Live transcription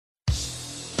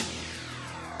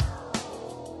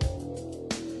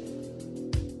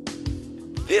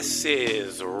This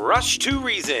is Rush to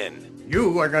Reason.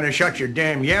 You are going to shut your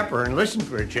damn yapper and listen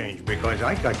for a change because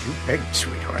I got you pegged,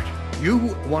 sweetheart. You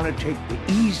want to take the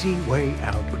easy way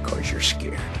out because you're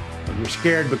scared. Well, you're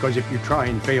scared because if you try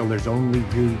and fail, there's only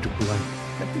you to blame.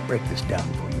 Let me break this down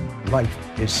for you. Life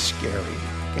is scary.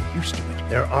 Get used to it.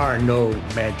 There are no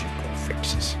magical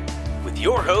fixes. With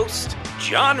your host,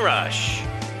 John Rush.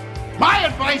 My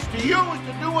advice to you is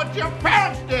to do what your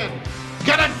parents did.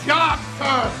 Get a job,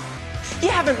 sir. You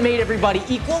haven't made everybody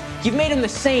equal. You've made them the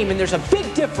same, and there's a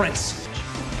big difference.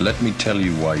 Let me tell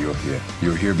you why you're here.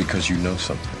 You're here because you know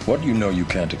something. What you know you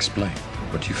can't explain,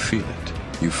 but you feel it.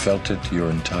 You felt it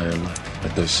your entire life,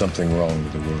 that there's something wrong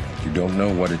with the world. You don't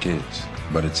know what it is,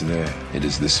 but it's there. It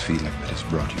is this feeling that has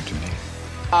brought you to me.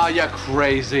 Are you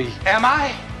crazy? Am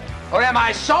I? Or am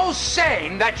I so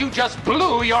sane that you just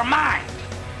blew your mind?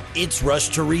 It's Rush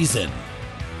to Reason,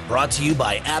 brought to you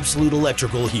by Absolute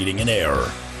Electrical Heating and Air,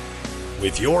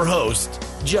 with your host,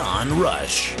 John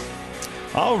Rush.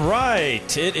 All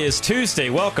right, it is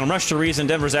Tuesday. Welcome, Rush to Reason,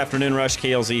 Denver's Afternoon Rush,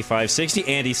 KLZ 560.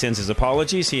 Andy sends his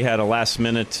apologies. He had a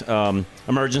last-minute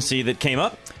emergency that came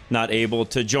up. Not able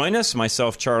to join us.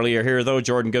 Myself, Charlie, are here, though.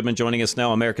 Jordan Goodman joining us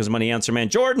now, America's Money Answer Man.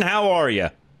 Jordan, how are you?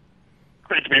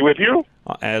 Great to be with you.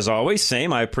 As always,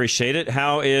 same. I appreciate it.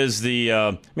 How is the...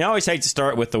 I always hate to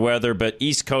start with the weather, but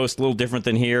East Coast, a little different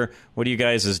than here. What are you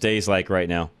guys' days like right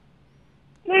now?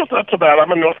 Well, it's not too bad.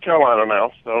 I'm in North Carolina now,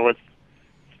 so it's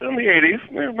in the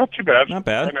 80s. Not too bad. Not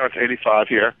bad. Right now it's 85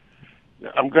 here.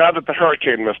 I'm glad that the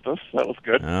hurricane missed us. That was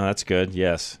good. Oh, that's good.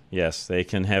 Yes. They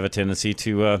can have a tendency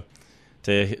to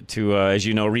as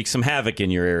you know, wreak some havoc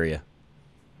in your area.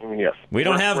 Yes. We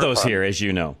don't have those here, as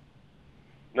you know.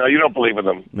 No, you don't believe in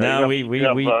them. No, we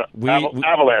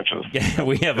avalanches. Yeah,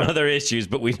 we have other issues,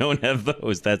 but we don't have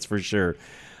those. That's for sure.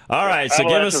 All right, so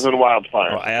give us avalanches and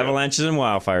wildfires. Avalanches and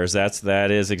wildfires. That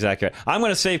is exactly right. I'm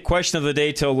going to save question of the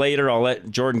day till later. I'll let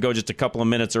Jordan go just a couple of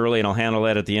minutes early, and I'll handle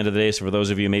that at the end of the day. So for those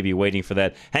of you maybe waiting for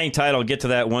that, hang tight. I'll get to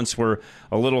that once we're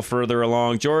a little further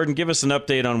along. Jordan, give us an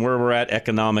update on where we're at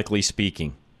economically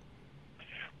speaking.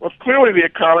 Well, clearly the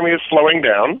economy is slowing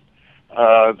down.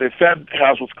 The Fed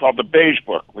has what's called the Beige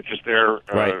Book, which is their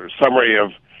summary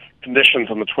of conditions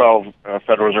in the 12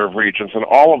 Federal Reserve regions, and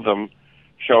all of them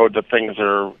showed that things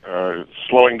are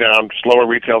slowing down, slower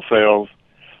retail sales,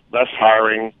 less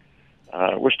hiring.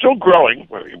 We're still growing,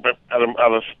 but at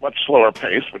a much slower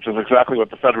pace, which is exactly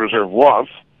what the Federal Reserve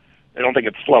wants. They don't think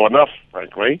it's slow enough,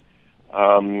 frankly.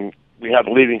 We have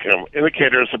leading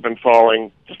indicators have been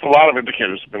falling. Just a lot of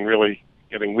indicators have been really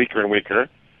getting weaker and weaker.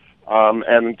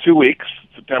 And in 2 weeks,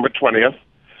 September 20th,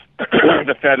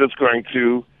 the Fed is going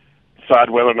to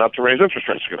decide whether or not to raise interest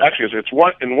rates. Actually, it's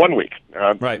in 1 week,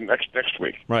 next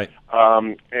week. Right.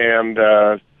 I'm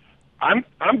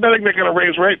betting they're going to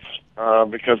raise rates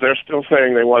because they're still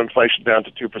saying they want inflation down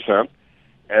to 2%,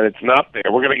 and it's not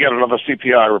there. We're going to get another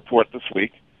CPI report this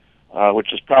week,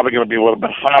 which is probably going to be a little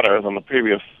bit hotter than the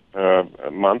previous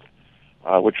month,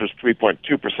 which was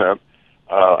 3.2%.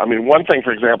 One thing,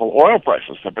 for example, oil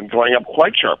prices have been going up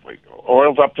quite sharply.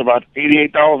 Oil's up to about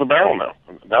 $88 a barrel now.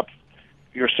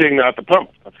 You're seeing that at the pump.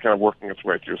 That's kind of working its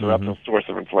way through, so that's a source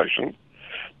of inflation.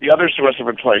 The other source of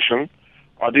inflation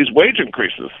are these wage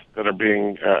increases that are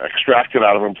being extracted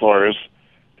out of employers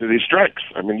through these strikes.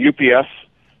 UPS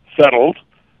settled,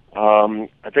 I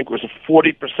think it was a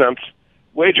 40%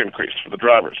 wage increase for the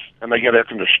drivers, and they get air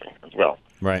conditioning as well.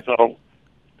 Right. So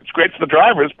it's great for the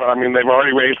drivers, but they've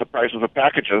already raised the prices of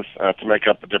packages to make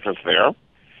up the difference there.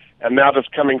 And now this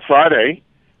coming Friday,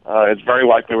 it's very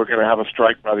likely we're going to have a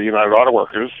strike by the United Auto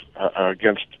Workers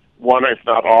against one, if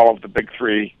not all, of the big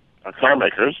three car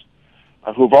makers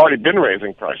who've already been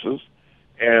raising prices.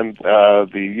 And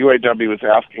the UAW is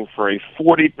asking for a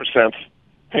 40%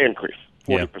 pay increase.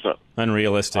 40%. Yeah,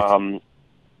 unrealistic. And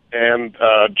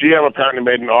GM apparently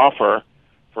made an offer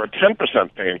for a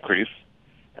 10% pay increase.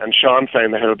 And Sean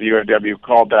Fain, the head of the UAW,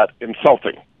 called that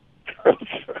insulting.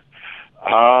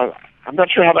 I'm not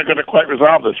sure how they're going to quite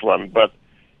resolve this one, but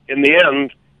in the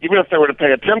end, even if they were to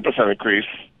pay a 10% increase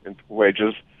in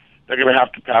wages, they're going to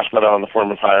have to pass that on in the form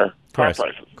of higher car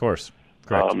prices. Of course.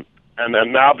 Correct. And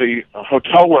then now the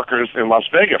hotel workers in Las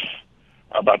Vegas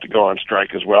are about to go on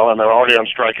strike as well, and they're already on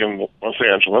strike in Los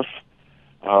Angeles.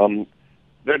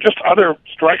 There are just other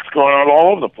strikes going on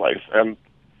all over the place, and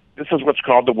this is what's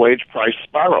called the wage price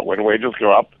spiral. When wages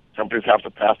go up, companies have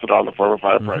to pass it on in the form of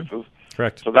higher prices.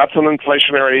 Correct. So that's an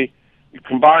inflationary. You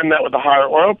combine that with the higher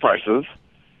oil prices,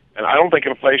 and I don't think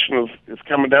inflation is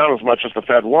coming down as much as the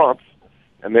Fed wants,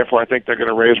 and therefore I think they're going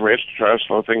to raise rates to try to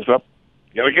slow things up.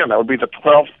 Yet again, that would be the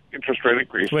 12th interest rate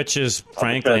increase. Which is,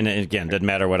 frankly, and again, doesn't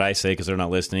matter what I say because they're not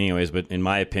listening anyways, but in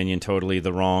my opinion, totally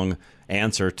the wrong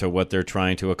answer to what they're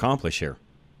trying to accomplish here.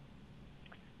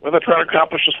 Well, they're trying to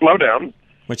accomplish a slowdown.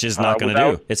 Which is not going to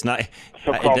do. It's not.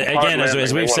 Again,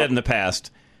 as we've said in the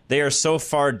past, they are so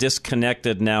far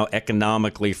disconnected now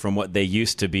economically from what they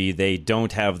used to be. They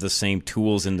don't have the same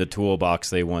tools in the toolbox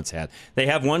they once had. They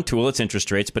have one tool, it's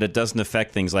interest rates, but it doesn't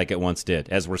affect things like it once did,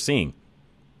 as we're seeing.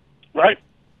 Right.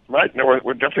 No,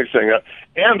 we're definitely seeing that.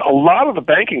 And a lot of the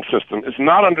banking system is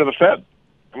not under the Fed.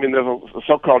 I mean, there's a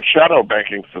so-called shadow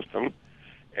banking system,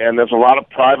 and there's a lot of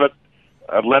private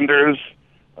lenders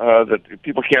that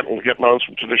people can't get loans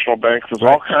from traditional banks. There's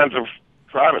all kinds of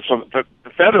private. So the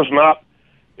Fed is not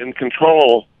in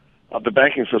control of the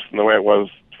banking system the way it was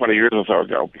 20 years or so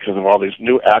ago because of all these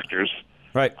new actors.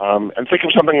 Right. And think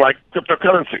of something like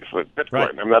cryptocurrencies, like Bitcoin.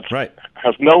 Right. I mean, that's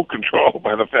has no control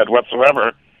by the Fed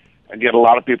whatsoever, and yet a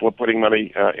lot of people are putting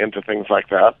money into things like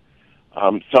that.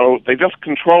 So they just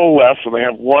control less, and they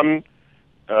have one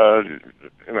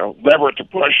lever to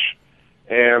push,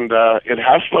 and it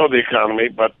has slowed the economy,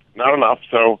 but not enough.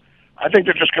 So I think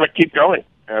they're just going to keep going.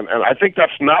 And I think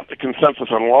that's not the consensus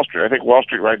on Wall Street. I think Wall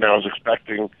Street right now is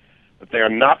expecting that they are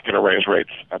not going to raise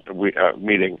rates at the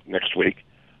meeting next week.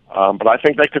 But I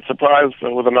think they could surprise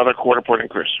with another quarter-point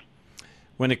increase.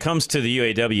 When it comes to the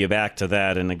UAW, back to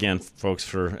that, and again,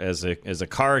 folks, as a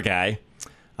car guy,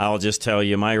 I'll just tell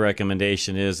you my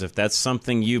recommendation is if that's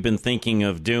something you've been thinking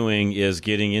of doing is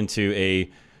getting into a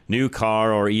new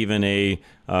car or even a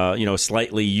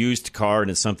slightly used car, and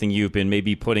it's something you've been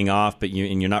maybe putting off, but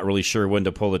you're not really sure when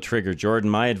to pull the trigger. Jordan,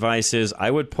 my advice is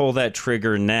I would pull that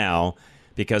trigger now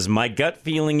because my gut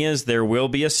feeling is there will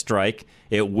be a strike.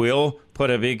 It will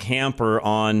put a big hamper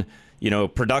on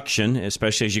production,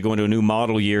 especially as you go into a new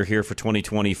model year here for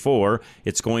 2024.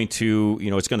 It's going to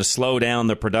slow down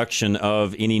the production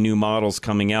of any new models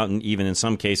coming out, and even in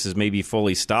some cases maybe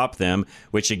fully stop them,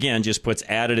 which again just puts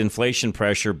added inflation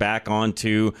pressure back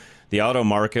onto the auto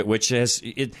market, which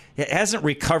it hasn't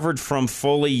recovered from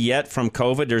fully yet from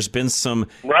COVID. There's been some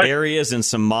areas and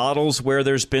some models where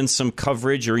there's been some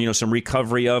coverage or some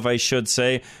recovery of, I should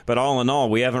say. But all in all,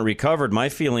 we haven't recovered. My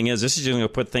feeling is this is just going to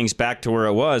put things back to where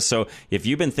it was. So if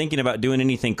you've been thinking about doing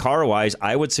anything car-wise,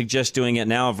 I would suggest doing it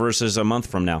now versus a month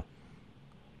from now.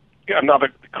 Yeah, now the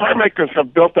car makers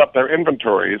have built up their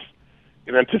inventories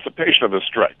in anticipation of the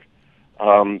strike.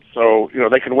 So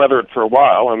they can weather it for a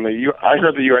while, and I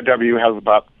heard the UAW has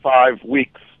about 5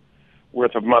 weeks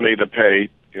worth of money to pay.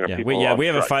 People. We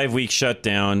have a 5-week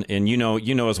shutdown, and you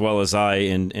know as well as I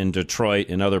in Detroit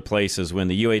and other places when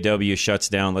the UAW shuts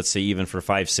down. Let's say even for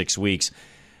 5-6 weeks,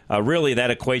 really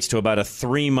that equates to about a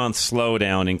 3-month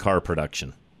slowdown in car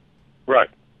production. Right.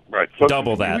 So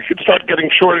double that. We should start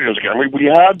getting shortages again. We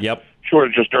had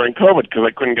shortages during COVID because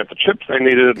they couldn't get the chips they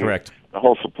needed. Correct. The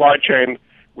whole supply chain.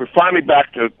 We're finally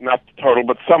back to not total,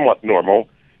 but somewhat normal,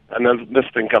 and then this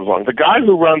thing comes along. The guy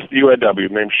who runs the UAW,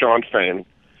 named Sean Fain,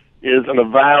 is an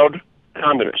avowed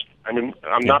communist. I mean,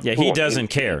 I'm not. Yeah, he doesn't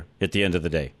care at the end of the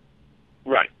day.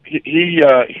 Right. He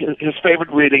his favorite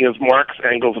reading is Marx,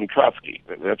 Engels, and Trotsky.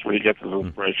 That's where he gets his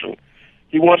inspiration.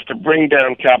 He wants to bring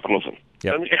down capitalism,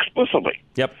 explicitly.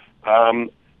 Yep.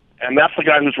 And that's the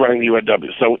guy who's running the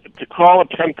UAW. So to call a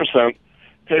 10%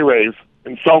 pay raise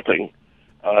insulting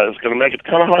is going to make it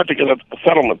kind of hard to get a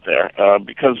settlement there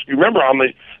because you remember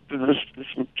this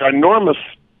ginormous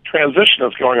transition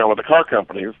that's going on with the car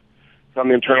companies from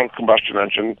the internal combustion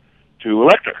engine to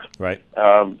electric. Right.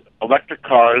 Electric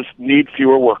cars need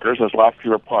fewer workers. There's a lot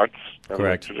fewer parts than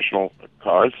traditional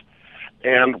cars.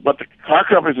 And what the car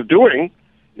companies are doing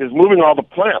is moving all the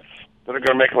plants that are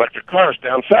going to make electric cars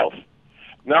down south,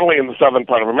 not only in the southern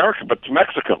part of America, but to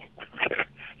Mexico.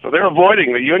 So they're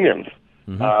avoiding the unions.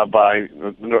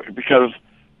 Because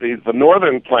the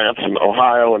northern plants in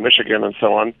Ohio and Michigan and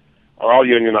so on are all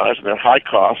unionized and they're high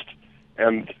cost,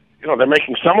 and they're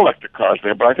making some electric cars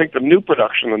there. But I think the new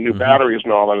production, the new batteries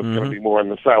and all that, is going to be more in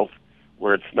the south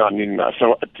where it's not unionized.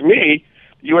 So to me,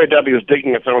 the UAW is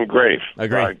digging its own grave. I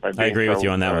agree with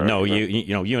you on that one. No,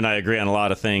 you and I agree on a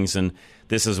lot of things, and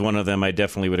this is one of them. I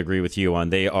definitely would agree with you on.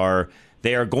 They are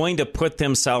going to put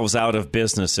themselves out of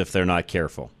business if they're not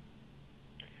careful.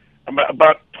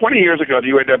 About 20 years ago, the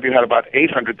UAW had about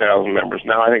 800,000 members.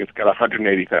 Now I think it's got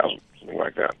 180,000, something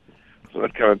like that. So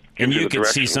that kind of and you could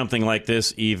see something like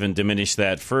this even diminish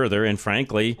that further. And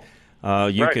frankly,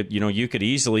 you could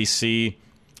easily see.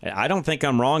 I don't think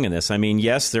I'm wrong in this. I mean,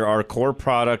 yes, there are core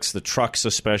products, the trucks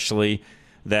especially,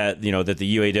 that that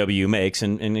the UAW makes,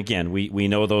 and again, we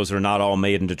know those are not all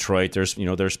made in Detroit.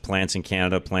 There's plants in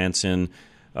Canada, plants in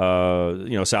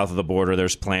south of the border.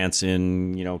 There's plants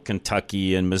in,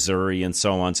 Kentucky and Missouri and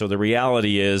so on. So the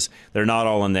reality is they're not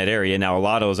all in that area. Now, a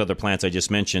lot of those other plants I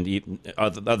just mentioned,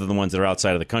 other than the ones that are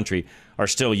outside of the country, are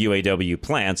still UAW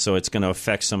plants. So it's going to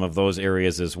affect some of those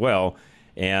areas as well.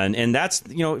 And that's,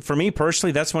 for me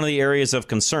personally, that's one of the areas of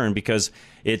concern because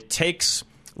it takes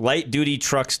light-duty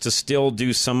trucks to still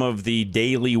do some of the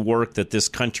daily work that this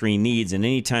country needs. And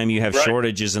anytime you have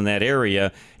shortages in that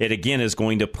area, it, again, is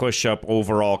going to push up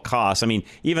overall costs. I mean,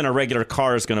 even a regular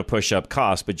car is going to push up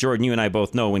costs. But, Jordan, you and I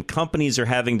both know when companies are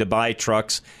having to buy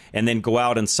trucks and then go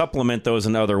out and supplement those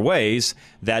in other ways,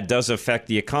 that does affect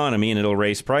the economy and it'll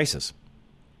raise prices.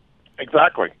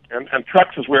 Exactly. And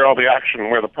trucks is where all the action,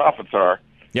 where the profits are.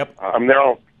 Yep.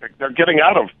 They're getting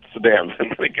out of sedans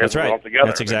in many cases altogether.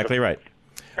 That's exactly right.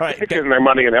 All right, taking their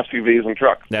money in SUVs and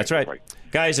trucks. That's right.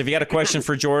 Guys, if you got a question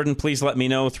for Jordan, please let me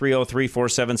know,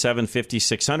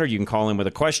 303-477-5600. You can call in with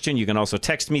a question. You can also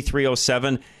text me,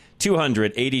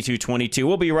 307-200-8222.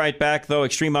 We'll be right back, though.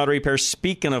 Extreme Auto Repair,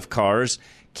 speaking of cars,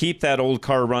 keep that old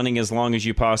car running as long as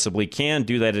you possibly can.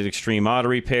 Do that at Extreme Auto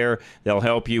Repair. They'll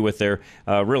help you with their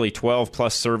really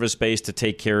 12-plus service bays to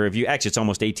take care of you. Actually, it's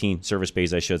almost 18 service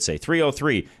bays, I should say.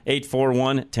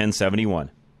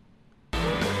 303-841-1071.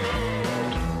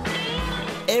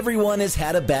 Everyone has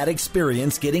had a bad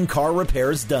experience getting car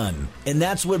repairs done, and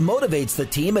that's what motivates the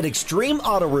team at Extreme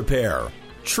Auto Repair.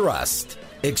 Trust.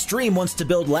 Extreme wants to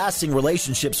build lasting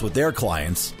relationships with their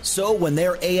clients, so when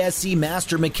their ASE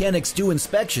master mechanics do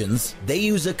inspections, they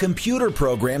use a computer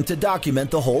program to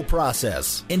document the whole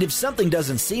process. And if something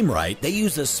doesn't seem right, they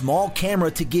use a small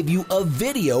camera to give you a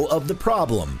video of the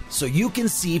problem, so you can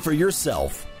see for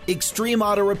yourself. Extreme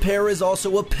Auto Repair is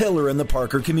also a pillar in the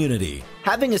Parker community,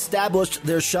 having established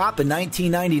their shop in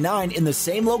 1999 in the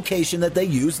same location that they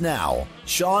use now.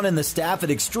 Sean and the staff at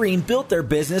Extreme built their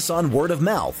business on word of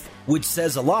mouth, which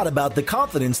says a lot about the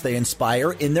confidence they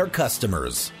inspire in their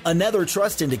customers. Another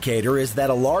trust indicator is that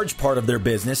a large part of their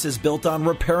business is built on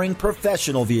repairing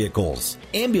professional vehicles,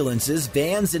 ambulances,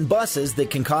 vans, and buses that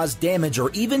can cause damage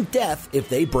or even death if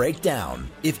they break down.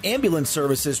 If ambulance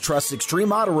services trust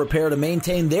Extreme Auto Repair to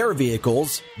maintain their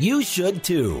vehicles, you should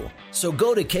too. So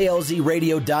go to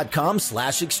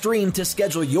klzradio.com/extreme to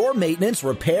schedule your maintenance,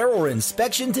 repair, or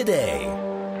inspection today.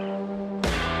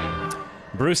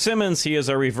 Bruce Simmons, he is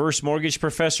our reverse mortgage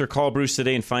professor. Call Bruce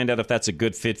today and find out if that's a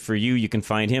good fit for you. You can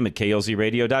find him at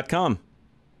klzradio.com.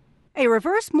 A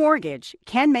reverse mortgage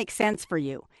can make sense for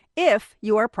you if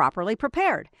you are properly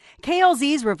prepared.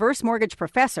 KLZ's reverse mortgage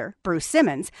professor, Bruce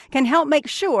Simmons, can help make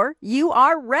sure you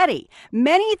are ready.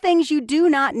 Many things you do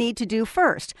not need to do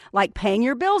first, like paying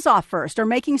your bills off first or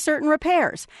making certain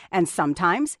repairs. And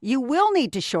sometimes you will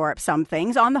need to shore up some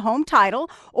things on the home title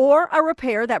or a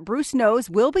repair that Bruce knows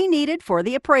will be needed for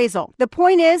the appraisal. The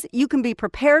point is, you can be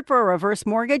prepared for a reverse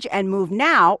mortgage and move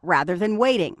now rather than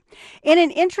waiting. In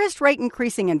an interest rate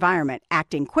increasing environment,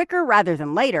 acting quicker rather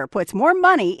than later puts more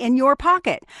money in your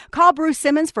pocket. Call Bruce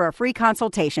Simmons for a free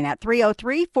consultation at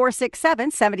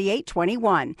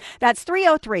 303-467-7821. That's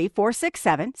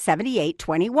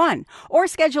 303-467-7821. Or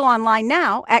schedule online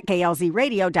now at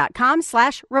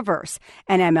klzradio.com/reverse.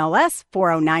 And MLS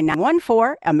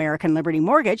 409914, American Liberty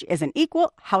Mortgage, is an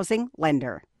equal housing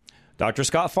lender. Dr.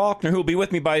 Scott Faulkner, who will be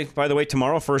with me, by the way,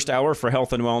 tomorrow, first hour for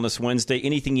Health and Wellness Wednesday.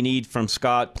 Anything you need from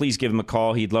Scott, please give him a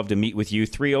call. He'd love to meet with you.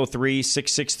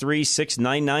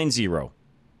 303-663-6990.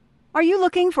 Are you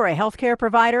looking for a healthcare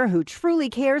provider who truly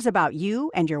cares about you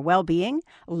and your well-being?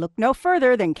 Look no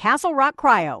further than Castle Rock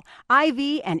Cryo,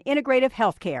 IV and Integrative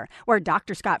Healthcare, where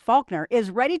Dr. Scott Faulkner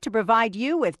is ready to provide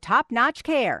you with top-notch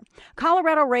care.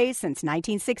 Colorado raised since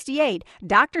 1968,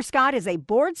 Dr. Scott is a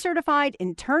board-certified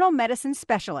internal medicine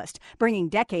specialist, bringing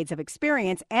decades of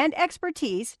experience and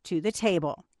expertise to the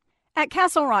table. At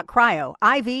Castle Rock Cryo,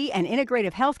 IV, and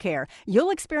Integrative Healthcare, you'll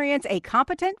experience a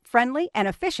competent, friendly, and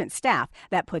efficient staff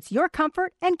that puts your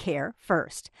comfort and care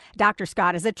first. Dr.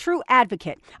 Scott is a true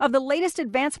advocate of the latest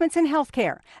advancements in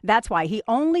healthcare. That's why he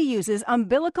only uses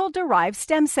umbilical-derived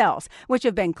stem cells, which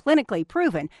have been clinically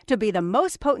proven to be the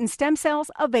most potent stem cells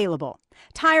available.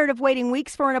 Tired of waiting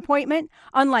weeks for an appointment?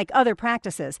 Unlike other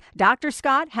practices, Dr.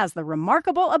 Scott has the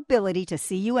remarkable ability to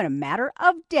see you in a matter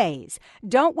of days.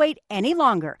 Don't wait any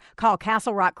longer. Call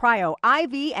Castle Rock Cryo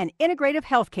IV and Integrative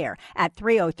Healthcare at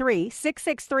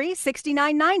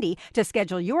 303-663-6990 to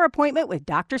schedule your appointment with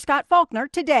Dr. Scott Faulkner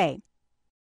today.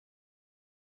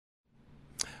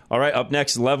 All right, up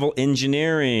next, Level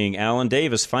Engineering. Alan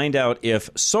Davis, find out if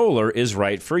solar is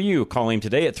right for you. Call him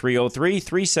today at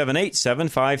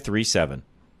 303-378-7537.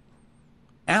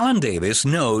 Alan Davis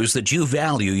knows that you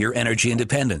value your energy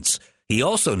independence. He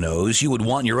also knows you would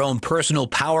want your own personal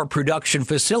power production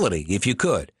facility if you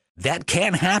could. That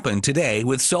can happen today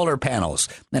with solar panels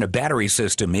and a battery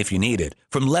system if you need it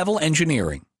from Level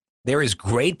Engineering. There is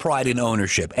great pride in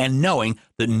ownership and knowing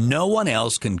that no one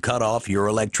else can cut off your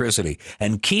electricity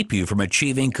and keep you from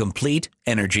achieving complete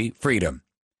energy freedom.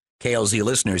 KLZ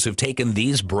listeners have taken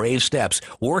these brave steps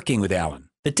working with Alan.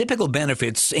 The typical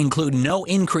benefits include no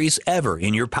increase ever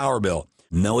in your power bill,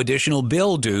 no additional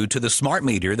bill due to the smart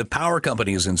meter the power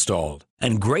company has installed,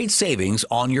 and great savings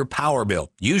on your power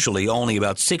bill, usually only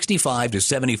about 65 to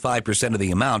 75% of the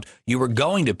amount you were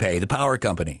going to pay the power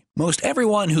company. Most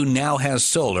everyone who now has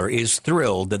solar is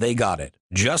thrilled that they got it,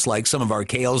 just like some of our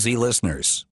KLZ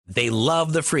listeners. They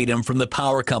love the freedom from the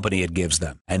power company it gives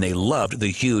them, and they loved the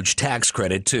huge tax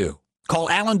credit too. Call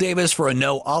Alan Davis for a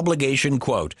no-obligation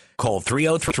quote. Call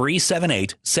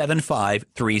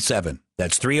 303-378-7537.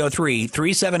 That's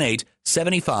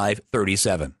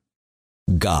 303-378-7537.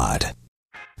 God,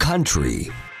 country,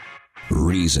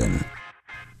 reason.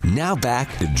 Now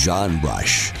back to John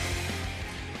Rush.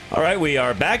 All right, we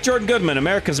are back. Jordan Goodman,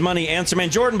 America's Money Answer Man.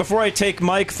 Jordan, before I take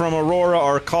Mike from Aurora,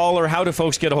 our caller, how do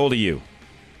folks get a hold of you?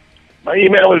 My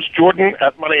email is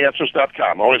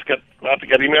jordan@moneyanswers.com. Always glad to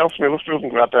get emails from listeners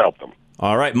and glad to help them.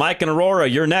 All right, Mike and Aurora,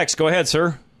 you're next. Go ahead,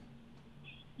 sir.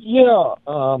 Yeah,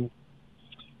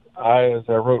 as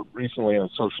I wrote recently on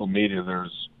social media,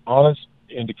 there's honest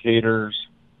indicators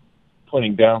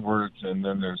pointing downwards, and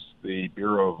then there's the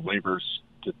Bureau of Labor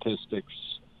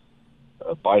Statistics,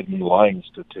 Biden lying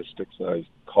statistics, I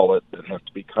call it, that have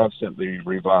to be constantly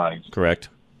revised. Correct.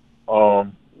 My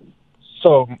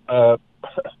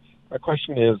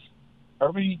question is,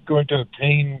 are we going to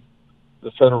attain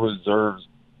the Federal Reserve's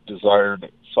desired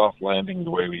soft landing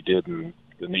the way we did in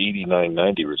the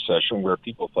 89-90 recession, where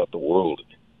people thought the world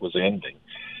was ending?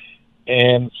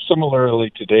 And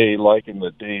similarly today, like in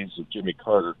the days of Jimmy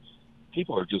Carter,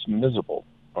 people are just miserable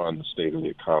on the state of the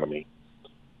economy.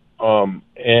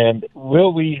 And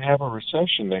will we have a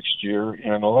recession next year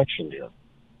in an election year?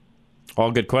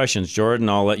 All good questions, Jordan.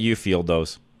 I'll let you field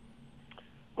those.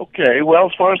 Okay, well,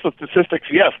 as far as the statistics,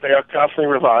 yes, they are constantly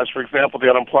revised. For example, the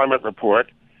unemployment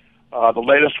report, the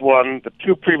latest one, the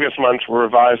two previous months were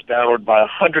revised downward by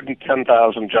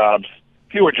 110,000 jobs,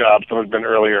 fewer jobs than had been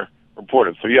earlier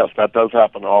reported. So, yes, that does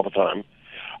happen all the time.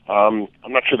 I'm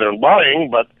not sure they're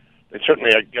lying, but they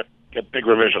certainly get big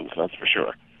revisions, that's for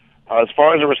sure. As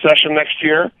far as a recession next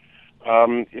year,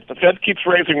 if the Fed keeps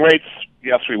raising rates,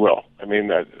 yes, we will. I mean,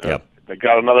 they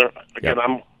got another, again,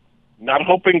 I'm not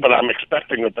hoping, but I'm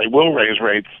expecting that they will raise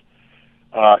rates,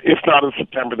 if not in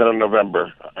September, then in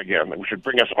November again. Which should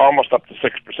bring us almost up to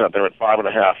 6%. They're at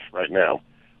 5.5% right now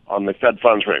on the Fed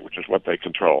funds rate, which is what they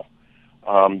control.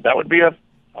 That would be a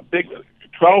big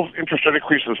 12 interest rate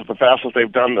increases is the fastest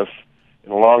they've done this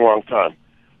in a long, long time.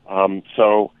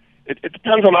 So it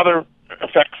depends on other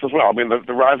effects as well. I mean,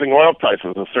 the rising oil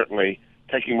prices is certainly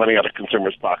taking money out of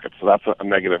consumers' pockets, so that's a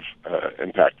negative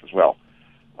impact as well.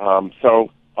 So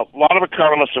a lot of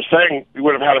economists are saying we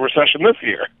would have had a recession this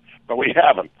year, but we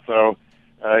haven't. So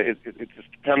it just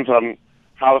depends on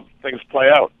how things play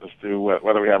out as to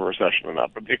whether we have a recession or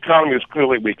not. But the economy is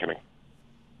clearly weakening.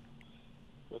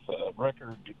 With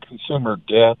record consumer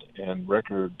debt and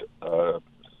record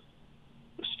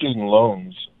student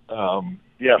loans.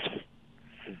 Yes.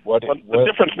 The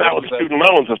difference now with student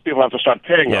loans is people have to start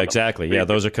paying on them. Exactly. Yeah,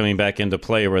 those are coming back into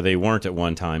play where they weren't at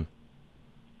one time.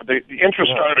 The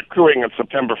interest started accruing on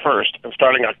September 1st, and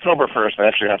starting October 1st, they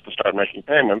actually have to start making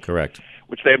payments. Correct.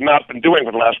 Which they have not been doing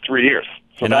for the last 3 years.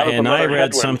 So and I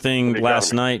read something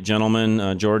last night,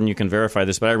 gentlemen, Jordan, you can verify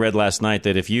this, but I read last night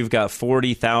that if you've got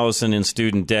 $40,000 in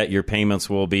student debt, your payments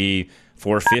will be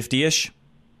 $450-ish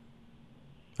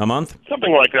a month?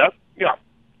 Something like that, yeah.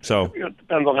 So it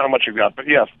depends on how much you've got, but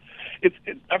yes,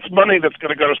 that's money that's going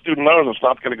to go to student loans. It's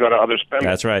not going to go to other spending.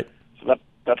 That's right. So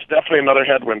that's definitely another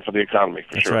headwind for the economy,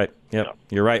 for that's sure. That's right. Yep. Yeah.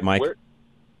 You're right, Mike.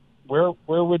 Where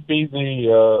would be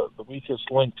the weakest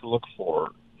link to look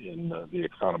for in the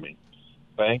economy?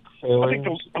 Bank failures? I think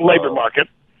the labor market.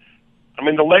 I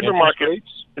mean, the labor market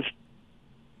is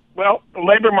the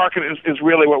labor market is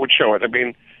really what would show it. I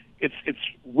mean, it's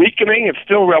weakening. It's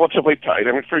still relatively tight.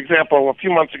 I mean, for example, a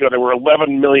few months ago there were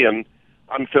 11 million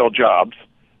unfilled jobs.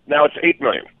 Now it's 8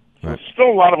 million. So there's still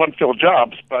a lot of unfilled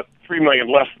jobs, but 3 million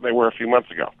less than they were a few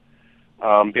months ago.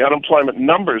 The unemployment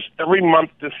numbers, every month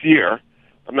this year,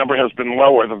 the number has been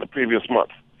lower than the previous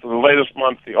month. So the latest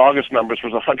month, the August numbers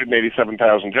was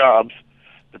 187,000 jobs.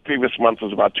 The previous month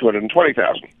was about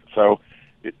 220,000. So,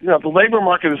 the labor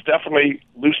market is definitely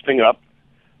loosening up,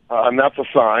 and that's a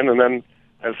sign. And then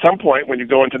at some point, when you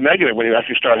go into negative, when you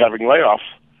actually start having layoffs,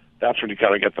 that's when you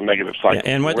kind of get the negative cycle. Yeah,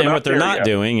 and what they're not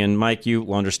doing, and Mike, you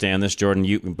will understand this,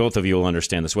 Jordan, both of you will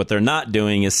understand this. What they're not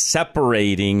doing is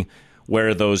separating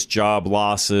where those job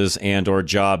losses and or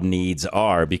job needs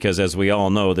are, because as we all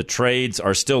know, the trades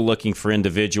are still looking for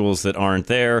individuals that aren't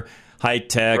there. High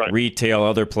tech, retail,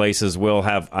 other places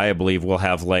I believe will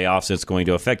have layoffs. It's going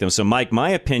to affect them. So, Mike, my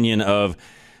opinion of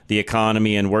the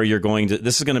economy and where you're going to,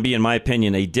 this is going to be, in my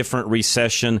opinion, a different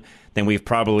recession than we've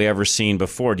probably ever seen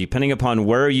before. Depending upon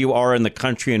where you are in the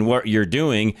country and what you're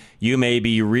doing, you may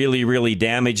be really, really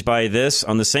damaged by this.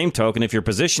 On the same token, if you're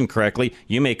positioned correctly,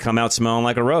 you may come out smelling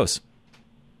like a rose.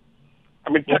 I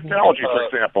mean, technology, for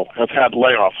example, has had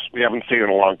layoffs we haven't seen in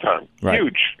a long time. Right.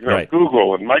 Huge.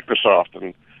 Google and Microsoft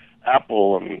and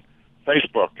Apple and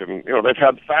Facebook, and they've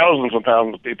had thousands and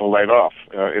thousands of people laid off,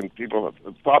 and people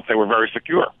that thought they were very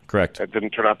secure. Correct. It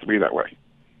didn't turn out to be that way.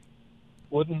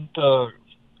 Wouldn't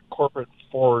corporate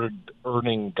forward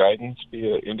earning guidance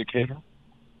be an indicator?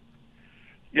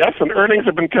 Yes, and earnings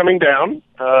have been coming down,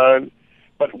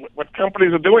 but what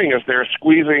companies are doing is they're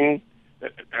squeezing,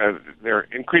 they're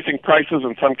increasing prices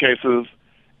in some cases,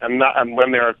 and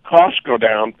when their costs go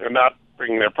down, they're not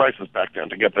bringing their prices back down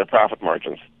to get their profit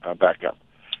margins back up.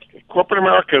 Corporate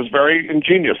America is very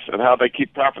ingenious at how they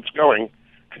keep profits going,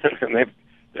 and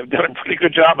they've done a pretty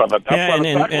good job of it. That's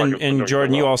and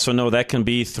Jordan, you also know that can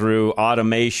be through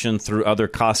automation, through other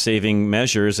cost-saving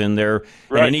measures. And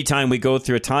anytime we go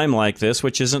through a time like this,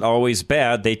 which isn't always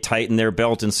bad, they tighten their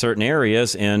belt in certain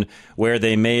areas. And where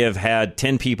they may have had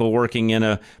 10 people working in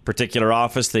a particular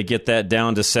office, they get that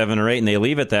down to 7 or 8, and they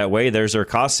leave it that way. There's their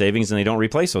cost savings, and they don't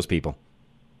replace those people.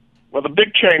 Well, the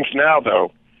big change now,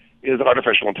 though, is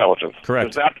artificial intelligence.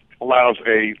 Correct. Because that allows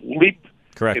a leap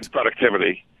in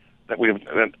productivity.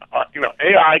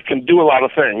 AI can do a lot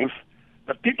of things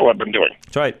that people have been doing.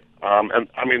 That's right. And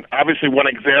I mean, obviously, one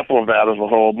example of that is the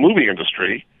whole movie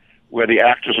industry, where the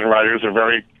actors and writers are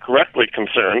very correctly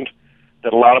concerned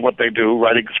that a lot of what they do,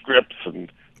 writing scripts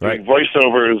and doing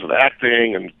voiceovers and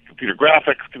acting and computer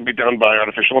graphics, can be done by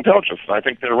artificial intelligence. And I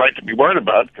think they're right to be worried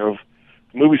about, because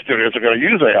movie studios are going to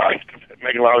use AI to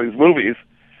make a lot of these movies.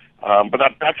 But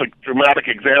that's a dramatic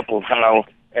example of how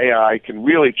AI can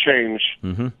really change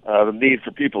the need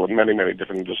for people in many, many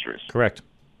different industries. Correct.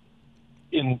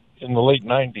 In the late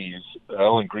 90s,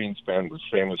 Alan Greenspan was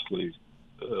famously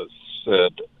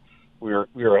said we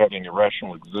were having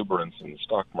irrational exuberance in the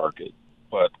stock market,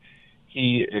 but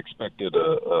he expected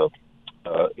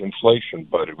inflation,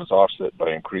 but it was offset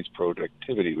by increased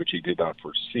productivity, which he did not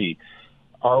foresee.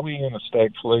 Are we in a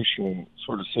stagflation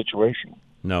sort of situation?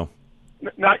 No.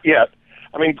 Not yet.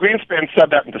 I mean, Greenspan said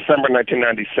that in December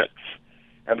 1996,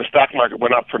 and the stock market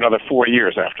went up for another 4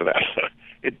 years after that.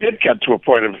 It did get to a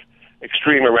point of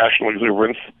extreme irrational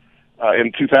exuberance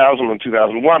in 2000 and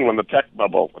 2001 when the tech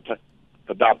bubble,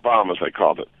 the dot-bomb as they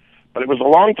called it. But it was a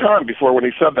long time before when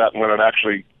he said that and when it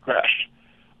actually crashed.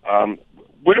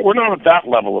 We're not at that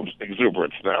level of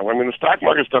exuberance now. I mean, the stock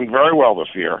market's done very well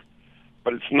this year,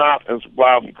 but it's not as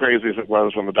wild and crazy as it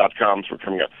was when the dot-coms were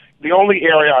coming up. The only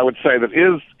area I would say that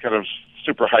is kind of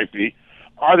super hypey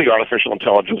are the artificial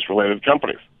intelligence-related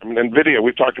companies. I mean, NVIDIA,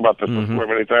 we've talked about this before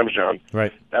many times, John.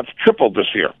 Right. That's tripled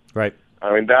this year. Right.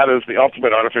 I mean, that is the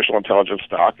ultimate artificial intelligence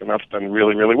stock, and that's done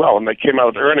really, really well. And they came out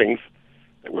with earnings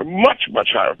that were much, much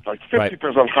higher, like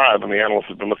 50% higher than the analysts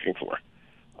had been looking for.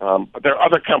 But there are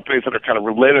other companies that are kind of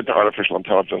related to artificial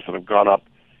intelligence that have gone up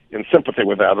in sympathy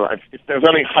with that. If there's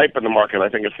any hype in the market, I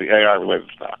think it's the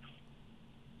AI-related stocks.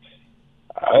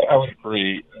 I would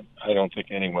agree. I don't think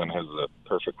anyone has a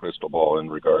perfect crystal ball in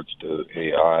regards to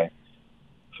AI.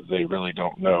 They really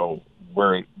don't know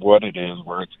what it is,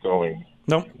 where it's going,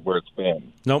 where it's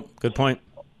been. Nope. Good point.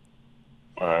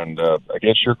 And I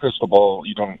guess your crystal ball,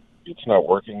 it's not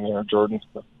working there, Jordan?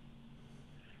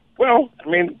 Well, I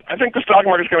mean, I think the stock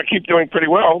market's going to keep doing pretty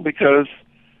well because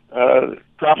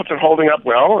profits are holding up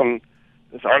well, and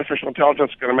this artificial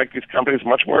intelligence is going to make these companies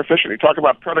much more efficient. You talk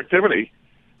about productivity.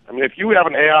 I mean, if you have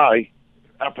an AI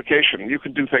application, you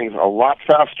can do things a lot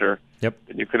faster than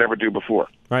you could ever do before.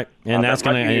 Right, and that's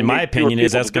going to, in my opinion,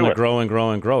 that's going to grow and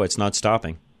grow and grow. It's not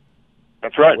stopping.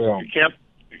 That's right. Well, you can't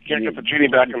get the genie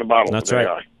back in the bottle. That's with right.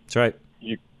 AI. That's right.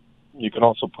 You can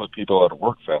also put people out of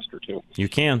work faster too. You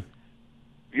can.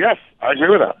 Yes, I agree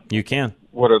with that. You can.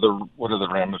 What are the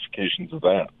ramifications of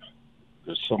that?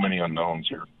 There's so many unknowns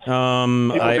here. People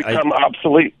become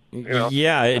obsolete.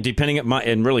 Yeah, depending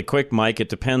and really quick, Mike, it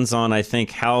depends on, I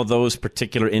think, how those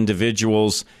particular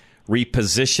individuals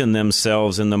reposition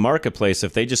themselves in the marketplace.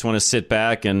 If they just want to sit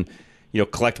back and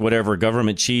collect whatever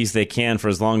government cheese they can for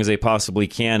as long as they possibly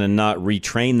can and not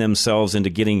retrain themselves into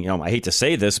getting, I hate to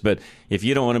say this, but if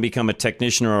you don't want to become a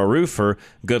technician or a roofer,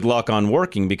 good luck on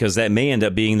working, because that may end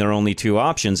up being their only two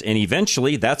options. And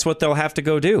eventually that's what they'll have to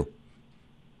go do.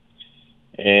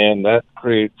 And that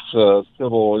creates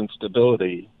civil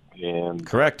instability. And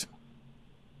correct.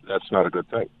 That's not a good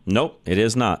thing. Nope, it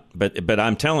is not. But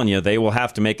I'm telling you, they will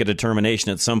have to make a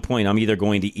determination at some point. I'm either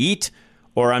going to eat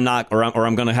or I'm not, or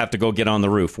I'm going to have to go get on the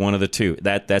roof. One of the two.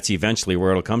 That's eventually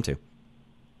where it'll come to.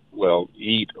 Well,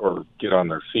 eat or get on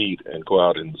their feet and go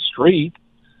out in the street.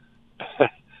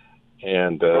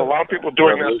 And a lot of people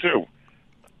doing that too.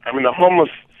 I mean, the homeless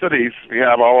cities we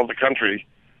have all over the country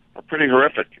are pretty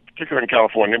horrific, particularly in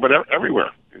California, but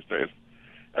everywhere these days.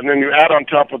 And then you add on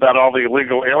top of that all the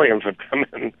illegal aliens that come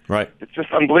in. Right. It's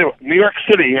just unbelievable. New York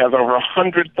City has over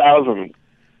 100,000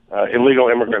 illegal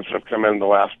immigrants that have come in the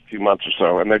last few months or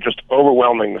so, and they're just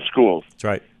overwhelming the schools. That's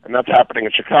right. And that's happening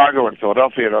in Chicago and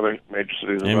Philadelphia and other major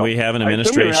cities as well. And we have an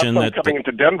administration that coming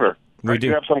into Denver. We do.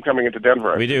 We have some coming into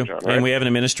Denver. We do. John, right? And we have an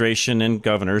administration and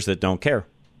governors that don't care.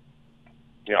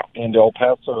 Yeah. And El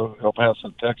Paso,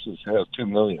 Texas has 2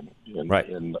 million in right.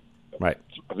 Right.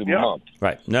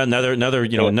 Right.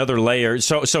 Another layer.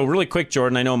 So really quick,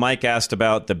 Jordan, I know Mike asked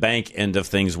about the bank end of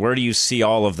things. Where do you see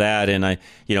all of that? And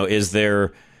is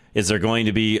there going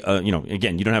to be,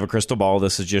 again, you don't have a crystal ball.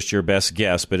 This is just your best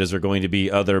guess, but is there going to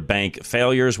be other bank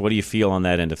failures? What do you feel on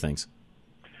that end of things?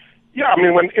 Yeah, I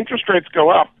mean, when interest rates go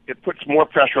up, it puts more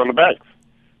pressure on the banks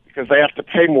because they have to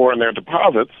pay more in their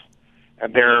deposits,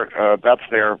 and that's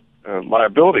their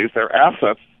liabilities, their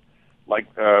assets, like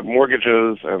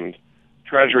mortgages and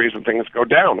treasuries and things go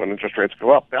down when interest rates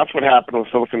go up. That's what happened with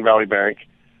Silicon Valley Bank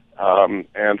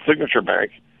and Signature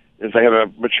Bank, is they had a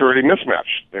maturity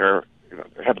mismatch. They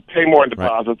had to pay more in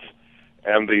deposits,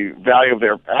 and the value of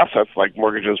their assets, like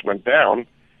mortgages, went down,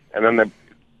 and then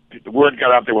the word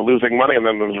got out they were losing money, and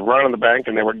then there was a run on the bank,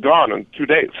 and they were gone in 2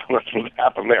 days. That's what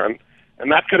happened there,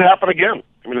 and that could happen again.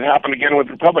 I mean, it happened again with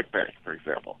Republic Bank, for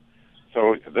example.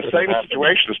 So the same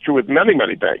situation is true with many,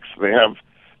 many banks. They have,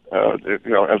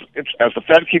 as the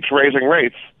Fed keeps raising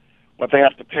rates, what they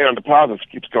have to pay on deposits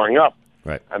keeps going up,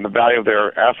 right, and the value of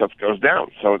their assets goes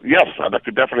down. So yes, that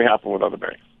could definitely happen with other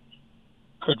banks.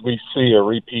 Could we see a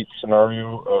repeat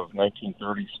scenario of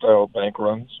 1930-style bank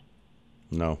runs?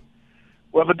 No.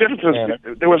 Well, the difference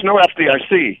is there was no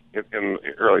FDIC in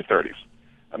the early 30s.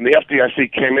 And the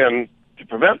FDIC came in to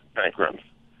prevent bank runs.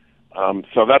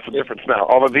 So that's the difference now.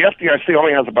 Although the FDIC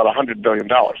only has about $100 billion.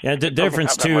 Yeah, the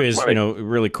difference, too, is,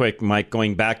 really quick, Mike,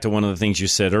 going back to one of the things you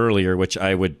said earlier, which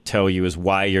I would tell you is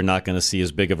why you're not going to see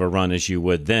as big of a run as you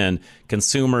would then.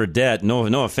 Consumer debt, no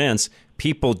offense,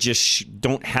 people just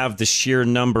don't have the sheer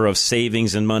number of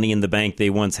savings and money in the bank they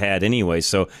once had anyway.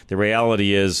 So the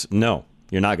reality is, no,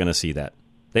 you're not going to see that.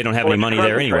 They don't have any money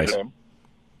there anyways.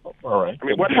 All right. I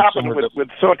mean, what happened with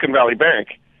Silicon Valley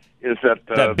Bank is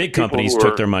that big companies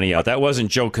took their money out. That wasn't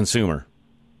Joe Consumer.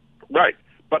 Right.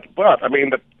 But I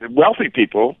mean, the wealthy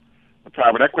people, the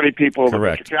private equity people,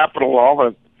 correct, the venture capital, all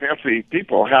the fancy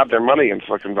people had their money in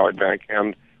Silicon Valley Bank,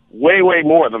 and way, way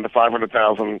more than the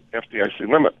 $500,000 FDIC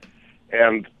limit.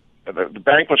 And the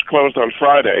bank was closed on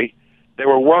Friday. They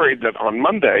were worried that on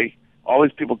Monday, all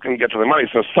these people couldn't get to their money.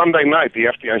 So Sunday night, the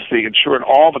FDIC insured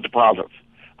all the deposits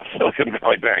of Silicon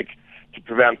Valley Bank to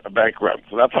prevent a bank run.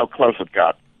 So that's how close it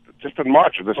got, just in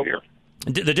March of this year.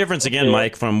 The difference, again,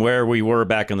 Mike, from where we were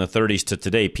back in the 30s to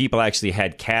today, people actually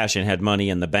had cash and had money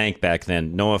in the bank back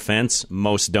then. No offense,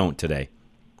 most don't today.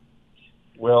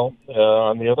 Well,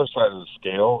 on the other side of the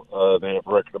scale, they have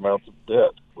record amounts of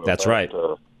debt. That's right.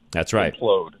 That's right.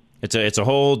 Implode. It's a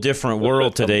whole different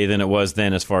world today than it was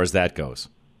then as far as that goes.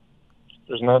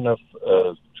 There's not enough,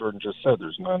 Jordan just said,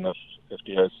 there's not enough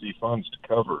FDIC funds to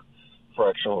cover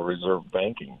fractional reserve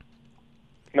banking.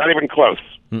 Not even close.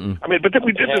 Mm-mm. I mean, but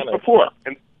we did this before.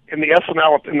 In the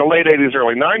S&L, in the late 80s,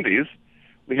 early 90s,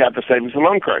 we had the savings and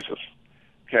loan crisis.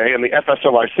 Okay, and the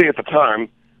FSLIC at the time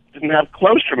didn't have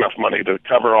close to enough money to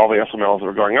cover all the S&Ls that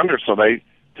were going under, so they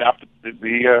tapped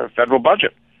the federal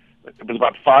budget. It was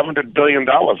about $500 billion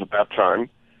at that time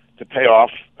to pay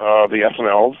off the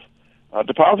S&L's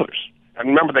depositors. And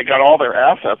remember, they got all their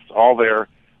assets, all their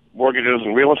mortgages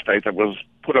and real estate that was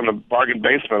put on the bargain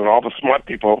basement, and all the smart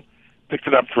people picked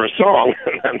it up for a song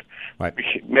and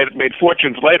made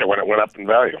fortunes later when it went up in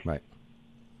value. Right.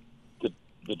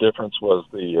 The difference was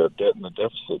the debt and the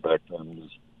deficit back then was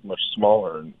much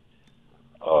smaller, and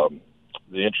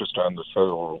the interest on the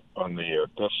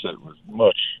deficit was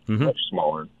much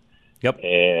smaller. Yep.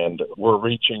 And we're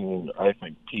reaching, I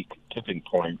think, peak tipping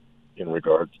point in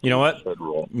regards to You know what?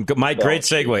 federal. Mike, great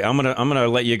segue. I'm gonna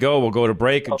let you go. We'll go to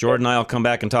break. Okay. Jordan and I will come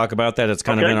back and talk about that. It's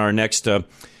kind of in our next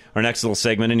little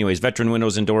segment. Anyways, Veteran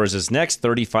Windows and Doors is next.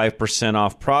 35%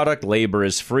 off product. Labor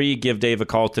is free. Give Dave a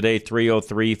call today,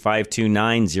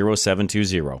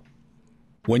 303-529-0720.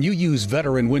 When you use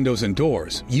Veteran Windows and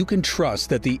Doors, you can trust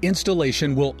that the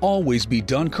installation will always be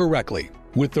done correctly.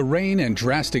 With the rain and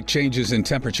drastic changes in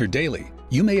temperature daily,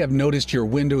 you may have noticed your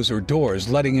windows or doors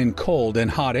letting in cold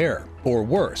and hot air. Or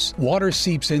worse, water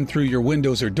seeps in through your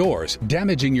windows or doors,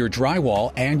 damaging your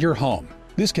drywall and your home.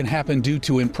 This can happen due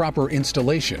to improper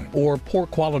installation or poor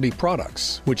quality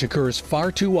products, which occurs far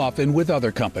too often with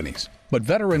other companies. But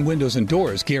Veteran Windows and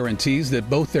Doors guarantees that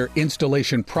both their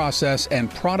installation process and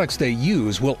products they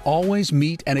use will always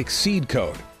meet and exceed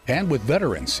code. And with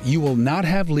Veterans, you will not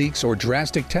have leaks or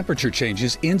drastic temperature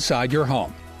changes inside your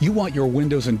home. You want your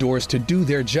windows and doors to do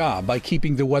their job by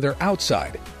keeping the weather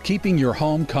outside, keeping your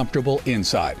home comfortable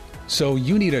inside. So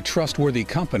you need a trustworthy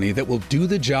company that will do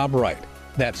the job right.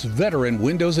 That's Veteran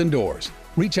Windows and Doors.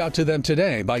 Reach out to them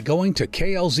today by going to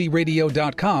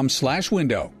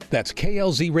klzradio.com/window. That's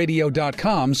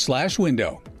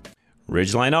klzradio.com/window.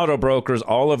 Ridgeline Auto Brokers,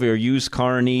 all of your used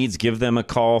car needs. Give them a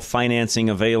call. Financing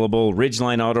available.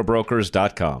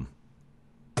 RidgelineAutobrokers.com.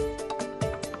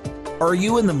 Are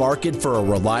you in the market for a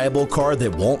reliable car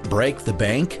that won't break the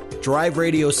bank? Drive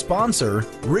Radio sponsor,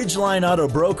 Ridgeline Auto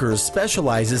Brokers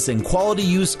specializes in quality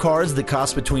used cars that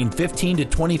cost between $15,000 to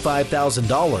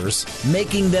 $25,000,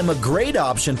 making them a great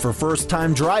option for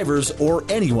first-time drivers or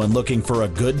anyone looking for a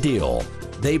good deal.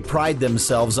 They pride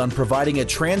themselves on providing a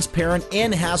transparent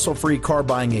and hassle-free car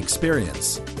buying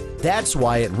experience. That's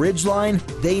why at Ridgeline,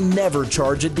 they never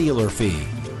charge a dealer fee.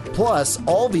 Plus,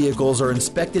 all vehicles are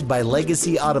inspected by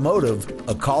Legacy Automotive,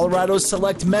 a Colorado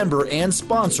Select member and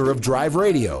sponsor of Drive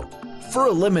Radio. For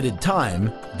a limited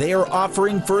time, they are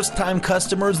offering first-time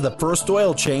customers the first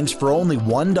oil change for only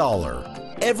 $1.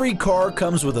 Every car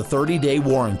comes with a 30-day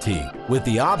warranty, with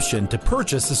the option to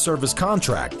purchase a service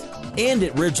contract. And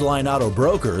at Ridgeline Auto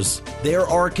Brokers, there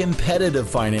are competitive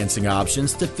financing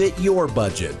options to fit your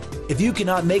budget. If you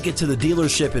cannot make it to the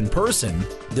dealership in person,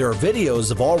 there are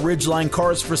videos of all Ridgeline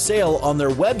cars for sale on their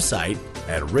website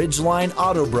at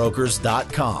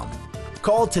ridgelineautobrokers.com.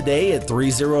 Call today at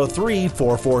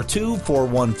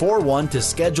 303-442-4141 to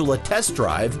schedule a test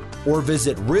drive or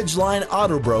visit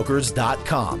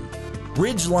ridgelineautobrokers.com.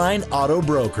 Ridgeline Auto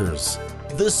Brokers,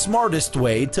 the smartest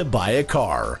way to buy a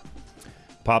car.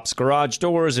 Pop's Garage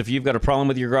Doors. If you've got a problem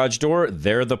with your garage door,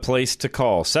 they're the place to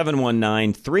call.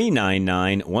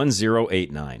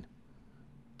 719-399-1089.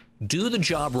 Do the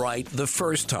job right the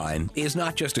first time is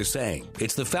not just a saying.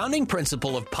 It's the founding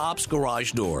principle of Pop's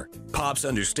Garage Door. Pop's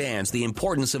understands the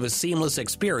importance of a seamless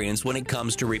experience when it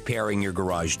comes to repairing your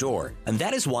garage door. And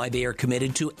that is why they are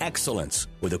committed to excellence,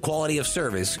 with a quality of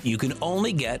service you can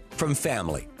only get from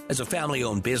family. As a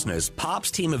family-owned business, Pop's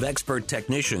team of expert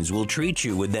technicians will treat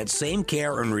you with that same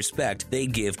care and respect they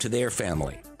give to their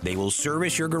family. They will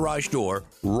service your garage door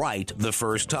right the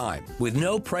first time, with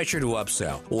no pressure to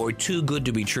upsell or too good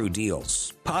to be true